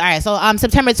week. Okay. All right. So,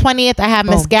 September 20th, I have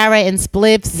Mascara and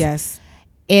Spliffs. Yes.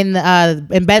 In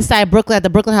Bed-Stuy, Brooklyn, at the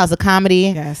Brooklyn House of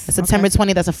Comedy. Yes. September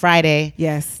 20th, that's a Friday.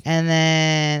 Yes. And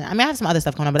then, I have some other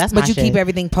stuff coming up, but that's my shit. But you keep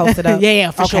everything posted up?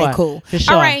 Yeah, for sure. Okay, cool. For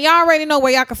sure. All right, y'all already know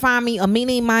where y'all can find me.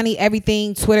 Aminah Imani,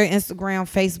 everything, Twitter, Instagram,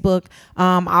 Facebook.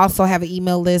 I also have an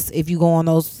email list if you go on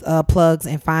those plugs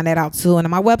and find that out too. And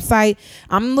on my website,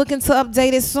 I'm looking to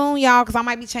update it soon, y'all, because I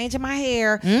might be changing my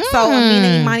hair. So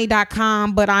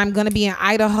AminahImani.com, but I'm going to be in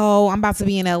Idaho. I'm about to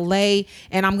be in LA,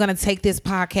 and I'm going to take this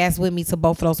podcast with me to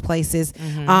both of those places.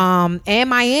 And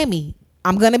Miami.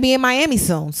 I'm gonna be in Miami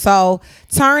soon, so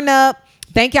turn up.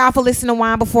 Thank y'all for listening to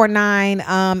Wine Before 9,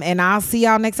 and I'll see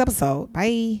y'all next episode.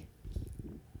 Bye.